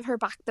didn't give her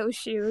back those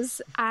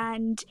shoes,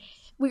 and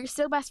we're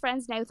still best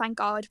friends now, thank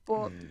God.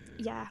 But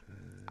yeah,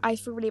 I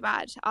feel really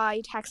bad.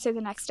 I texted her the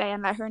next day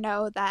and let her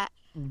know that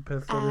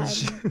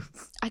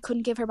I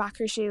couldn't give her back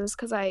her shoes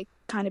because I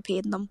kind of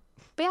peed in them.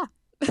 But yeah,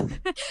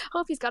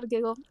 hope he's got a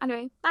Google.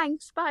 Anyway,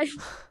 thanks, bye.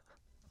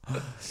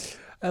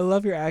 I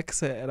love your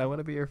accent and I want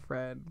to be your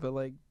friend, but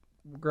like,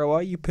 girl, why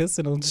are you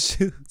pissing on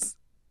shoes?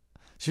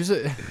 She was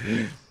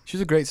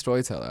a great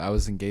storyteller. I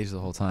was engaged the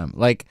whole time.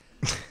 Like,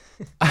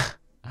 I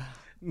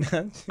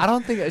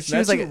don't think she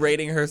was like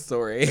rating her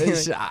story.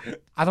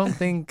 I don't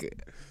think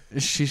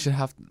she should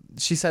have.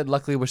 She said,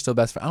 "Luckily, we're still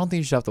best friends." I don't think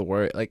you should have to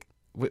worry. Like,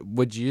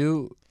 would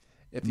you,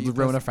 if you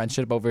ruin a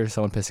friendship over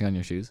someone pissing on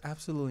your shoes?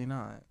 Absolutely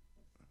not.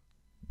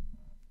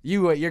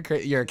 You're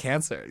a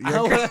Cancer.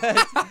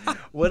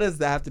 What does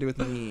that have to do with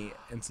me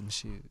and some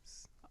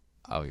shoes?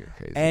 Oh, you're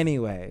crazy.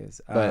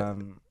 Anyways,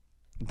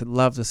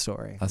 love the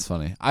story. That's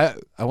funny. I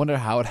wonder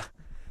how it.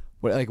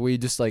 Were you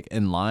just like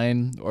in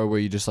line, or were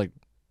you just like?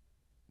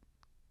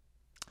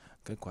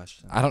 Good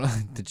question. I don't know.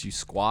 Did you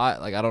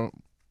squat? Like, I don't.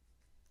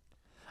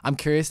 I'm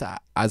curious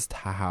as to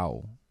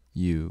how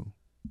you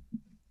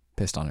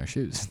pissed on her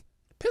shoes.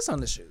 Piss on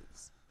the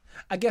shoes.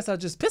 I guess I'll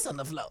just piss on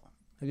the floor.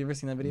 Have you ever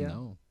seen that video?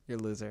 No. You're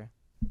a loser.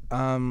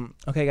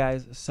 Okay,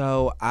 guys.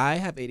 So I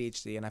have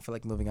ADHD, and I feel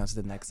like moving on to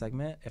the next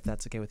segment, if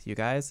that's okay with you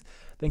guys.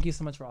 Thank you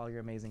so much for all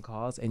your amazing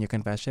calls and your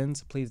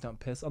confessions. Please don't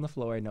piss on the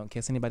floor and don't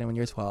kiss anybody when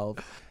you're 12.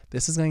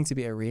 This is going to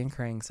be a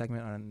reoccurring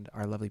segment on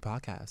our lovely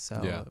podcast.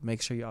 So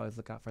make sure you always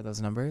look out for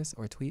those numbers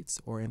or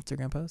tweets or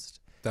Instagram posts.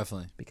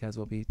 Definitely. Because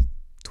we'll be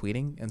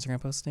tweeting,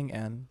 Instagram posting,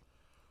 and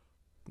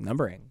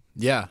numbering.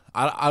 Yeah.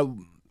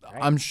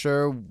 I'm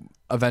sure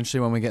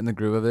eventually when we get in the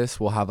groove of this,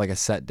 we'll have like a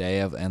set day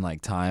and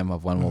like time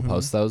of when we'll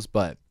post those.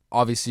 But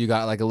obviously you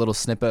got like a little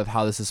snippet of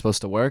how this is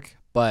supposed to work.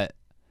 But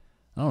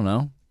I don't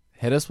know.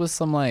 Hit us with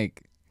some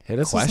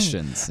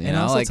questions. You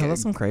know, also tell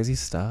us some crazy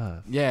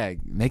stuff. Yeah,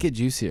 make it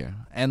juicier.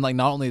 And like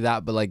not only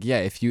that, but like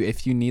if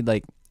you need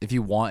if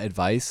you want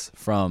advice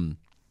from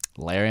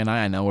Larry and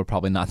I know we're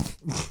probably not.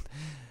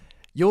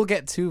 You'll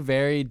get two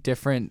very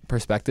different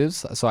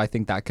perspectives, so I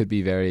think that could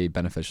be very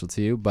beneficial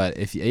to you. But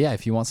if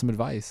you want some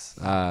advice,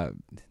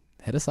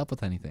 hit us up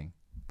with anything.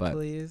 But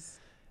please,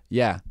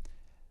 yeah.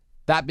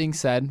 That being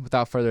said,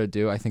 without further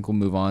ado, I think we'll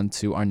move on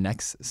to our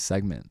next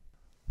segment.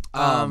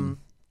 Are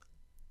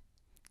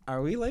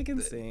we like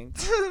in sync?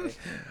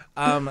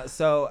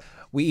 So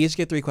we each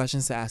get 3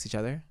 questions to ask each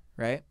other,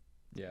 right?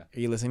 Yeah. Are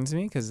you listening to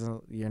me? Because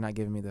you're not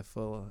giving me the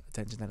full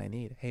attention that I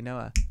need. Hey,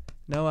 Noah.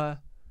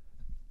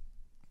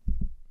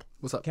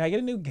 What's up? Can I get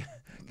a new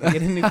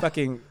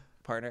fucking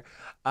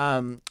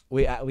partner.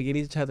 We get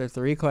each other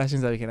 3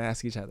 questions that we can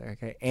ask each other.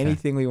 Okay,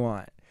 anything we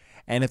want.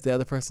 And if the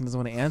other person doesn't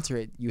want to answer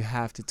it, you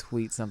have to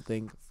tweet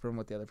something from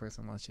what the other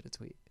person wants you to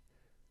tweet.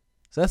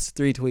 So that's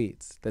 3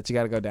 tweets that you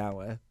got to go down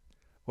with.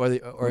 Or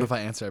what if I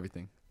answer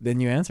everything? Then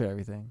you answer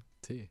everything.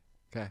 T.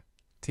 Okay.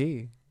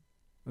 T.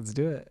 Let's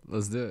do it.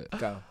 Let's do it.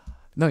 Go.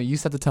 No, you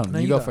set the tone. No,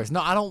 you you go go. first.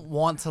 No, I don't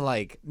want to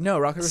like. No,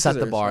 rock, paper, set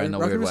scissors. the bar in a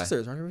rock, weird paper, way.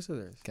 Scissors, rock, paper,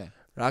 scissors. Okay.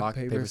 Rock,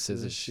 paper,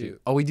 scissors,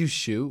 shoot. Oh, we do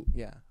shoot.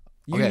 Yeah.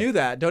 You Okay. knew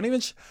that. Don't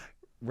even.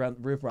 Rock.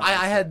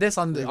 I had this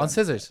on You're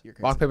scissors. You're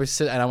crazy. Rock paper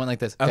scissors, and I went like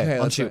this. Okay,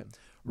 on let's shoot. do it.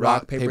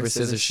 Rock, paper,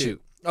 scissors,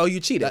 shoot. Oh, you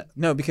cheated.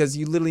 No, because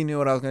you literally knew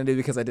what I was gonna do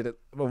because I did it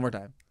one more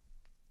time.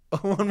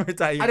 One more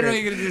time. I didn't know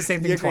you were gonna do the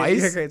same thing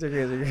twice. You're crazy.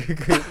 You're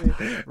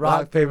crazy.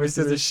 Rock, paper,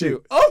 scissors,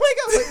 shoot. Oh my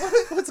god!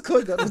 Wait, what's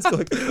going on?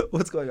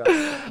 What's going on?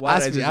 Why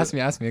did I just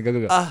Ask me. Go.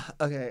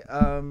 Okay.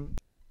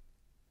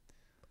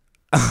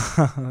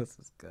 This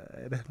is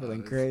good. I'm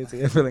feeling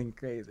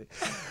crazy.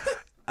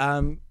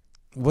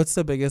 What's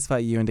the biggest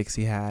fight you and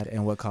Dixie had,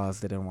 and what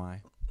caused it, and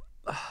why?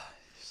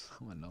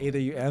 Either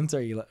you answer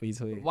or you let me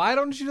tweet. Why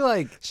don't you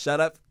like Shut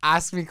up.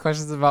 ask me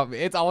questions about me?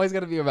 It's always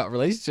gonna be about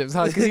relationships,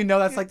 huh? Because you know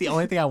that's like the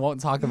only thing I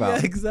won't talk about.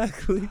 Yeah,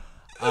 exactly.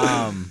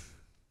 Um,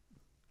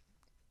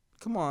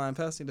 Come on,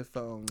 pass me the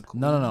phone. Cool.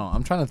 no.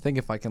 I'm trying to think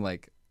if I can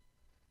like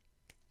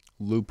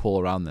loophole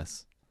around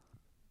this.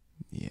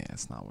 Yeah,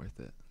 it's not worth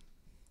it.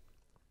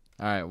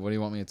 All right, what do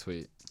you want me to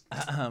tweet?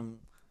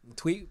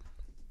 Tweet.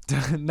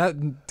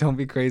 Don't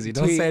be crazy.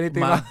 Don't say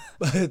anything.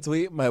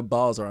 Tweet. My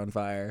balls are on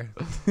fire.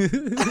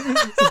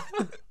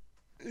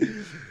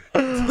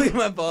 Tweet.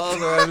 My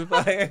balls are on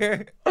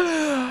fire.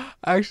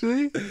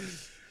 Actually,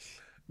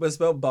 but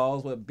spell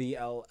balls with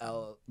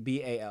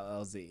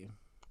BALLZ.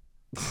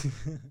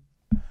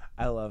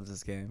 I love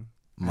this game.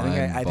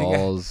 I think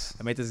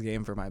I made this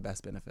game for my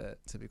best benefit,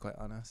 to be quite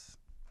honest.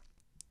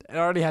 It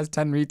already has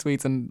 10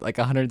 retweets and like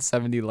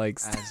 170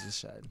 likes. As you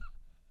should.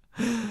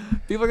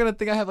 People are gonna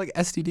think I have like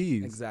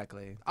STDs.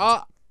 Exactly.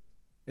 Ah,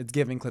 it's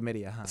giving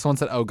chlamydia, huh? someone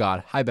said, "Oh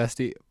God, hi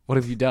bestie, what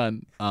have you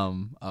done?"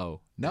 Oh,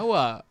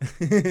 Noah,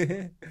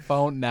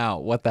 phone now.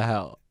 What the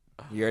hell?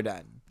 You're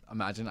done.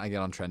 Imagine I get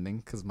on trending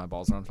because my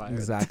balls are on fire.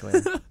 Exactly.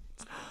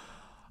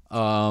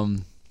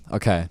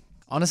 Okay.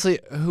 Honestly,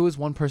 who is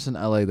one person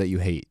in LA that you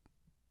hate?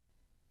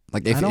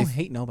 Like, I don't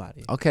hate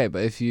nobody. Okay,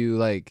 but if you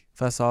like,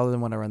 If I saw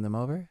them, want to run them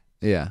over.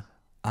 yeah.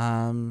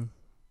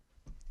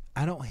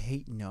 I don't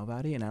hate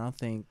nobody, and I don't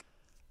think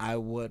I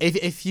would.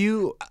 If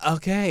you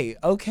Okay.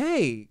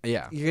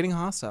 yeah. You're getting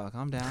hostile.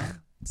 Calm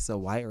down. It's a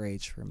white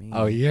rage for me.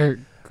 Oh, you're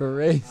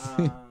crazy.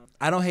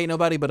 I don't hate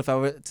nobody, but if I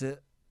were to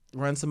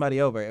run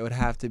somebody over, it would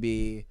have to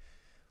be.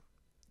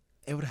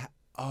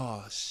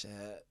 Oh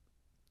shit.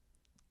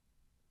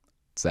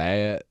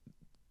 Say it.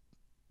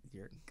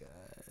 You're good.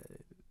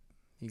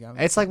 You got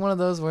me. It's like one of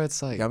those where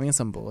it's You like got me in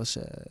some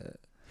bullshit.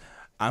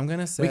 I'm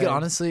gonna say. we could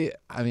honestly.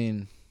 I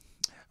mean,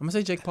 I'm gonna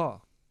say Jake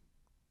Paul.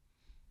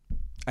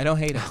 I don't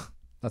hate him.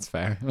 that's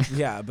fair.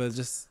 Yeah, but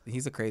just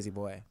he's a crazy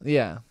boy.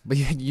 Yeah, but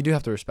you do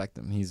have to respect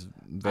him. He's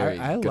very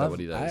good at what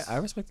he does. I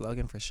respect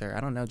Logan for sure.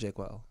 I don't know Jake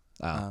well.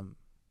 Oh.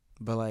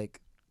 But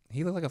like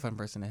he looked like a fun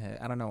person to hit.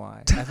 I don't know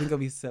why. I think it'll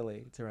be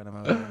silly to run him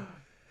over.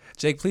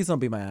 Jake, please don't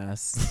be my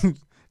ass.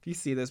 If you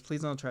see this,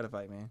 please don't try to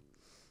fight me.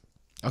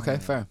 Okay,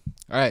 fair.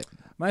 All right,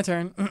 My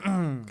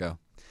turn. go.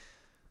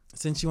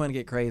 Since you want to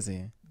get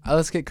crazy.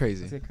 Let's get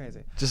crazy. Let's get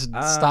crazy. Just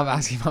stop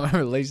asking about my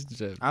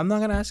relationship. I'm not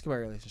gonna ask about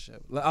your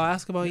relationship. I'll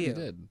ask about you. You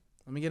did.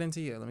 Let me get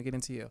into you.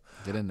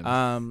 Get into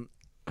me.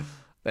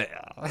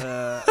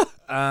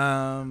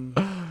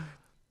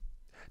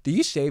 Do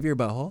you shave your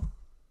butthole?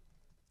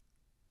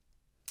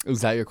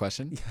 Was that your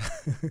question?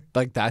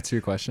 Like that's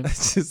your question? I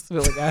just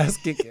feel like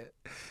asking it.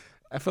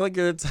 I feel like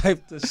you're the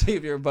type to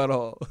shave your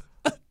butthole.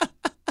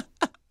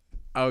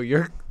 Oh,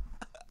 you're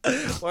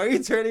Why are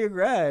you turning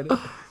red?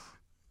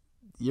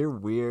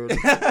 weird.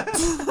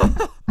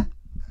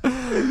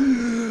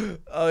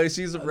 Oh,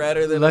 she's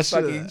redder than Let's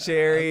a fucking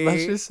cherry.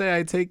 Let's just say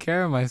I take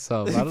care of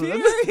myself. I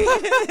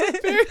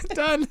don't Period.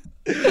 done.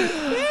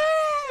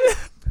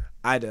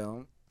 I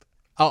don't.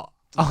 Oh.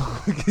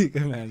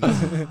 Come on.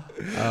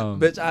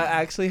 Bitch, I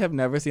actually have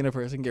never seen a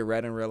person get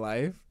red in real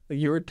life. Like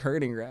you were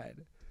turning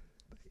red.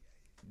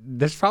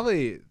 There's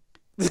probably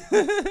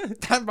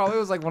that probably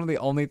was like one of the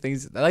only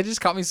things that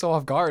just caught me so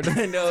off guard.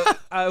 I know.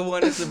 I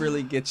wanted to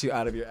really get you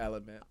out of your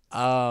element.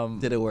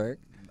 Did it work?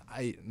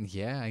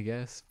 I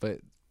guess, but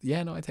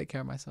yeah, no, I take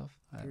care of myself.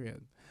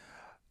 Period.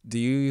 Do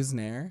you use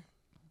Nair?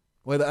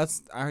 Well, I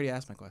already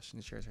asked my question.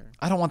 It's your turn.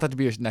 I don't want that to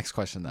be your next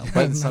question though.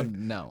 But so,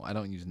 no, I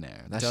don't use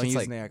Nair. That's Don't just use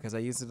like Nair because I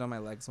used it on my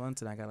legs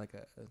once and I got like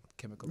a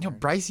chemical. you know, burn.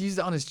 Bryce used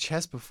it on his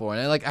chest before,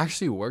 and it like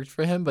actually worked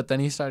for him. But then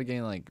he started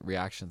getting like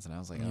reactions, and I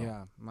was like, oh.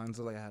 Yeah, mine's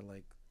like I had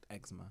like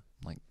eczema.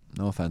 Like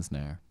no offense,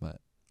 Nair, but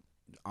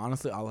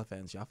Honestly, all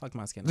offense, y'all fucked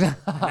my skin up.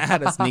 And I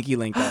had a sneaky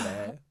link that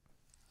day.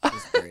 It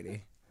was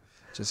Brady.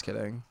 Just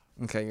kidding.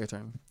 Okay, your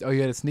turn. oh,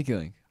 you had a sneaky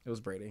link. It was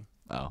Brady.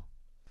 Oh,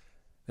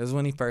 This was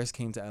when he first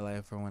came to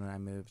LA for when I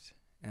moved,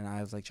 and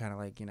I was like trying to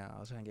I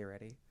was trying to get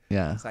ready.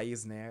 Yeah. So I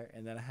used Nair,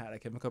 and then I had a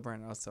chemical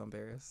burn. I was so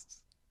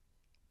embarrassed.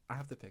 I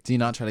have to pick. Do you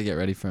not try to get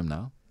ready for him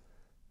now?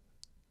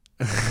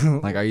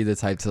 Like, are you the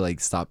type to like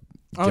stop?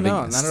 Oh giving,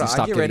 no, not at all. Stop I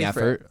get giving ready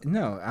effort. for.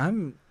 No,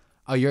 I'm.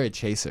 Oh, you're a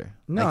chaser.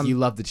 No, like you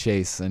love the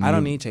chase, and I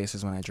don't need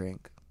chasers when I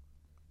drink.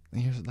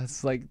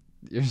 That's like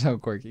you're so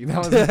quirky. That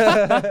was.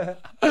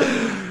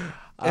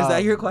 Is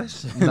that your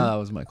question? No, that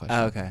was my question.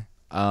 Oh, okay.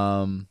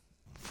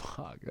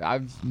 Fuck.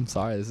 I'm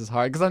sorry. This is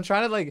hard because I'm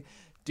trying to like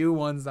do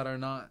ones that are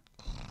not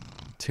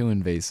too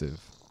invasive.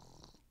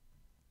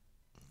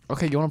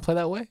 Okay, you want to play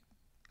that way?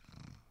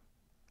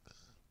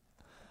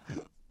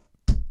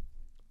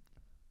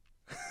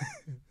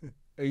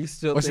 Are you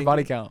still? What's your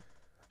body count?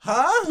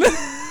 Huh?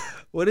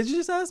 What did you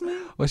just ask me?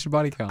 What's your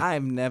body count?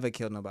 I've never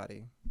killed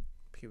nobody.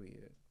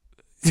 Period.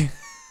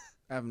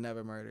 I've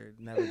never murdered.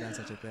 Never done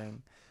such a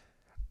thing.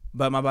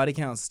 But my body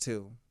counts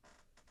too.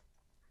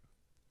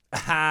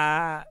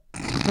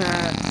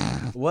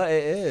 What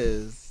it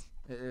is?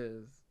 It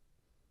is.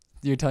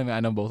 You're telling me I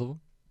know both of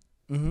them?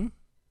 Mm-hmm.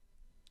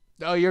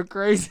 Oh, you're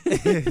crazy.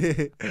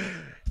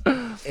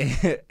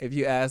 If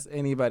you ask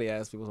anybody,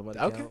 ask people's body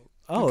Okay. count.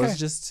 Oh, Okay. it's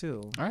just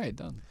 2. All right,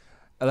 done.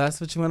 Oh,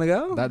 that's what you want to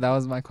go? That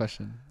was my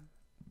question.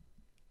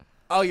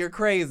 Oh, you're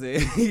crazy.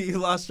 You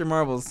lost your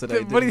marbles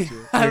today. What do didn't you-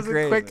 you? that You're was a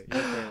crazy. quick-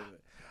 You're crazy.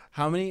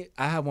 How many?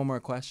 I have one more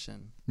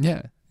question.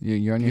 Yeah,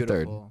 you're on your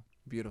third.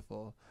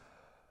 Beautiful.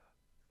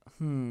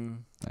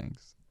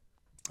 Thanks.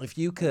 If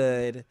you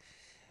could,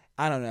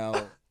 I don't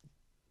know,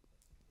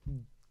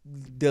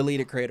 delete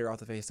a creator off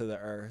the face of the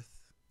earth,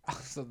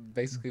 So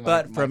basically,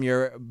 from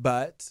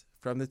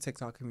the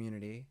TikTok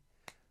community,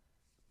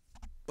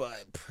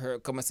 but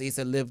como se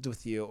dice, lived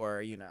with you,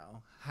 or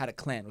had a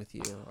clan with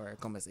you, or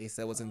como se dice,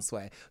 was in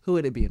sway, who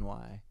would it be and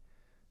why?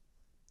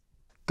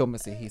 Como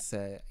se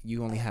dice,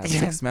 you only have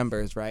 6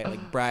 members, right?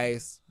 Like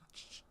Bryce,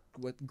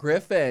 with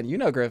Griffin,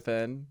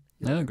 Griffin.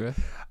 No, Griff.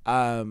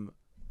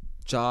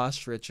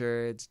 Josh,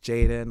 Richards,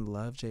 Jaden,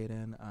 love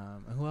Jaden.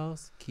 Who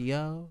else?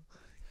 Keo,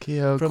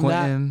 Keo, From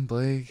Quentin,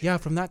 Blake. Yeah,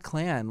 from that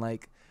clan.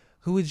 Like,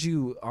 who would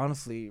you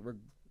honestly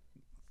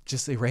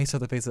just erase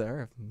off the face of the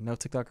earth? No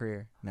TikTok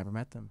career. Never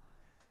met them.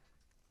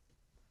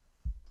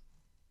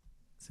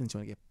 Since you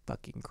want to get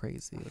fucking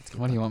crazy, let's get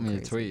What do you want me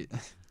fucking to crazy.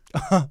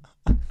 tweet?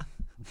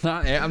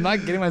 I'm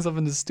not getting myself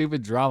into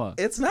stupid drama.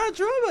 It's not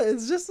drama.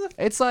 It's just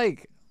It's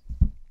like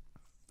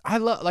I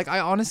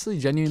honestly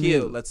genuinely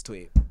cute. Let's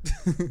tweet.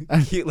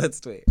 Cute. Let's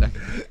tweet.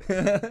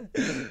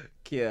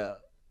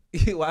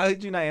 Cute. Why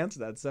would you not answer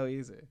that? It's so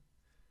easy.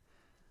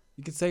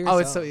 You could say yourself. Oh,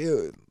 it's so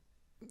you.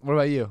 What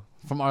about you?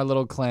 From our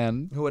little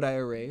clan. Who would I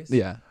erase?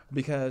 Yeah.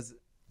 Because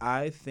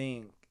I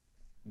think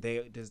they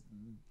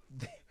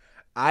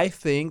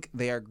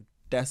are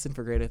destined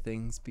for greater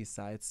things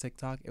besides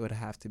TikTok. It would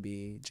have to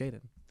be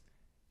Jaden.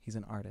 He's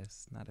an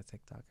artist, not a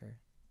TikToker.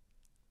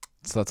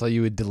 So that's why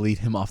you would delete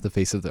him off the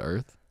face of the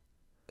earth?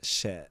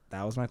 Shit,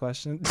 that was my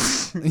question.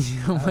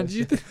 What did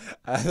you think?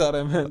 I thought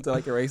I meant to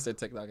erase their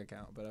TikTok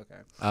account, but okay.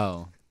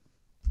 Oh.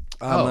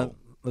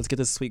 Let's get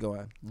this tweet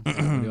going. What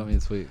do you want me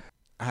to tweet?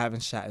 I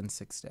haven't shat in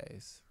 6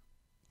 days.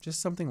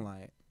 Just something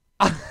light.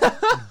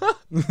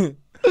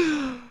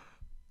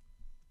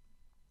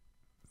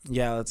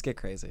 Yeah, let's get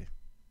crazy.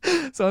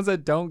 Someone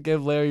said, "Don't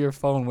give Larry your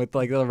phone with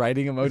like a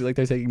writing emoji, like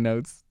they're taking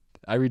notes."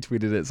 I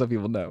retweeted it so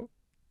people know.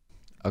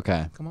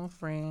 Okay. Come on,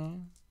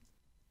 friend.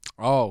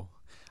 Oh,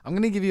 I'm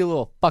gonna give you a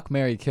little fuck,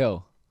 marry,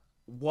 kill.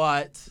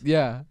 What?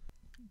 Yeah.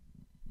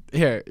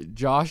 Here,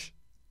 Josh,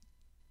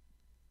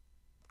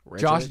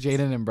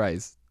 Jaden, and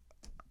Bryce.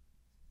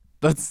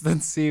 Let's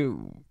see.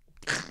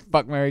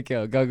 Fuck, marry,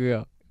 kill. Go, go,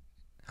 go.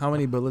 How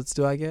many bullets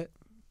do I get?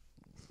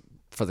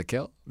 For the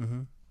kill?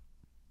 Mm-hmm.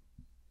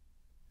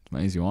 As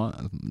many as you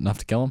want. Enough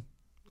to kill him.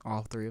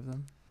 All 3 of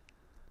them.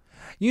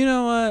 You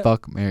know what?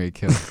 Fuck, marry,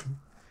 kill.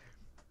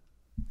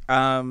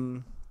 I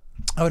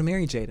would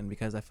marry Jaden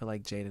because I feel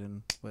like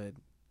Jaden would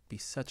be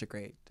such a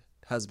great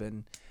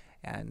husband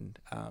and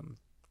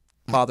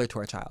father to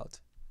our child.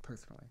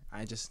 Personally,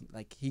 I just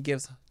he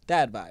gives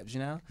dad vibes,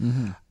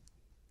 Mm-hmm.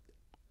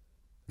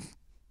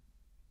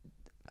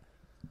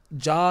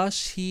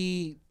 Josh,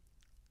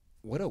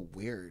 what a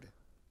weird.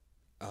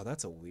 Oh,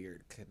 that's a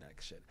weird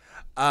connection.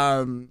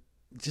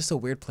 Just a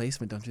weird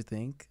placement, don't you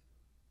think?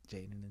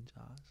 Jaden and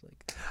Josh,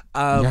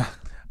 Yeah.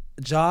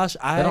 Josh,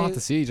 They don't have to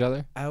see each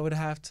other. I would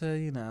have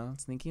to,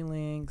 sneaky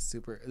links, the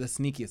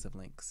sneakiest of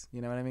links.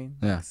 You know what I mean?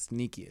 Yeah.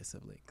 Sneakiest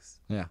of links.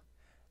 Yeah.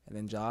 And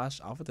then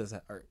Josh, off with his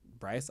head, or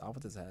Bryce, off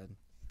with his head.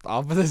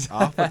 Off with his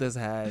Off with his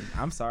head.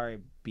 I'm sorry,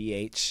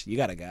 BH. You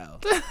gotta go.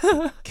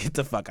 Get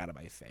the fuck out of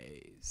my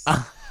face.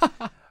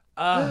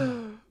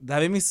 That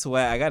made me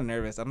sweat. I got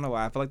nervous. I don't know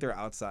why. I feel like they were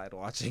outside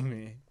watching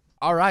me.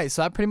 All right,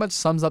 so that pretty much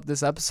sums up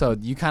this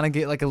episode. You kind of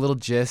get like a little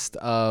gist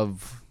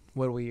of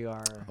What we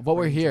are. What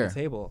we're bringing to here. the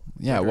table.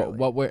 yeah, literally.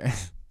 what we're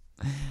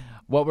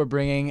what we're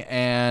bringing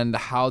and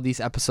how these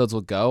episodes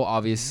will go.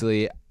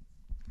 Obviously,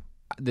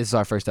 this is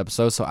our first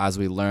episode, so as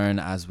we learn,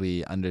 as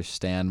we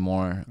understand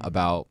more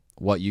about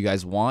what you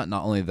guys want,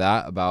 not only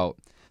that, about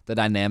the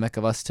dynamic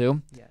of us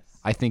two, Yes.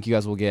 I think you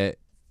guys will get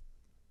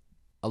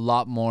a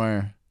lot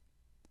more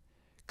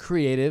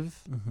creative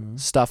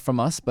stuff from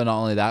us, but not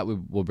only that,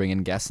 we'll bring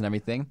in guests and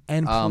everything.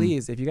 And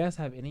please, if you guys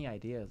have any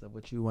ideas of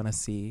what you want to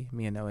see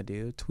me and Noah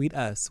do, tweet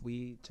us.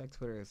 We check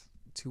Twitters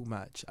too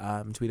much.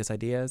 Tweet us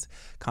ideas,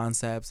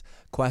 concepts,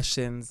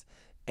 questions,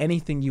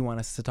 anything you want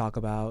us to talk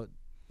about,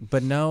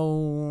 but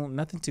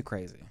nothing too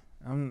crazy.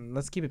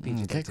 Let's keep it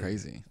PG. Get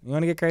crazy. You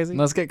want to get crazy?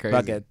 Let's get crazy.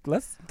 Fuck it.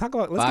 Let's talk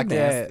about. Let's get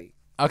nasty.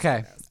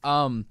 Okay.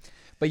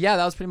 But yeah,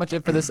 that was pretty much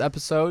it for this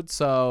episode.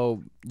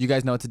 So you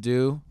guys know what to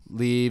do.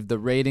 Leave the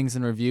ratings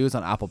and reviews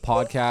on Apple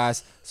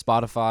Podcasts,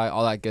 Spotify,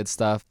 all that good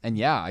stuff. And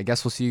yeah, I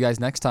guess we'll see you guys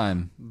next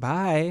time.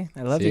 Bye.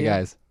 I love you. See you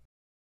guys.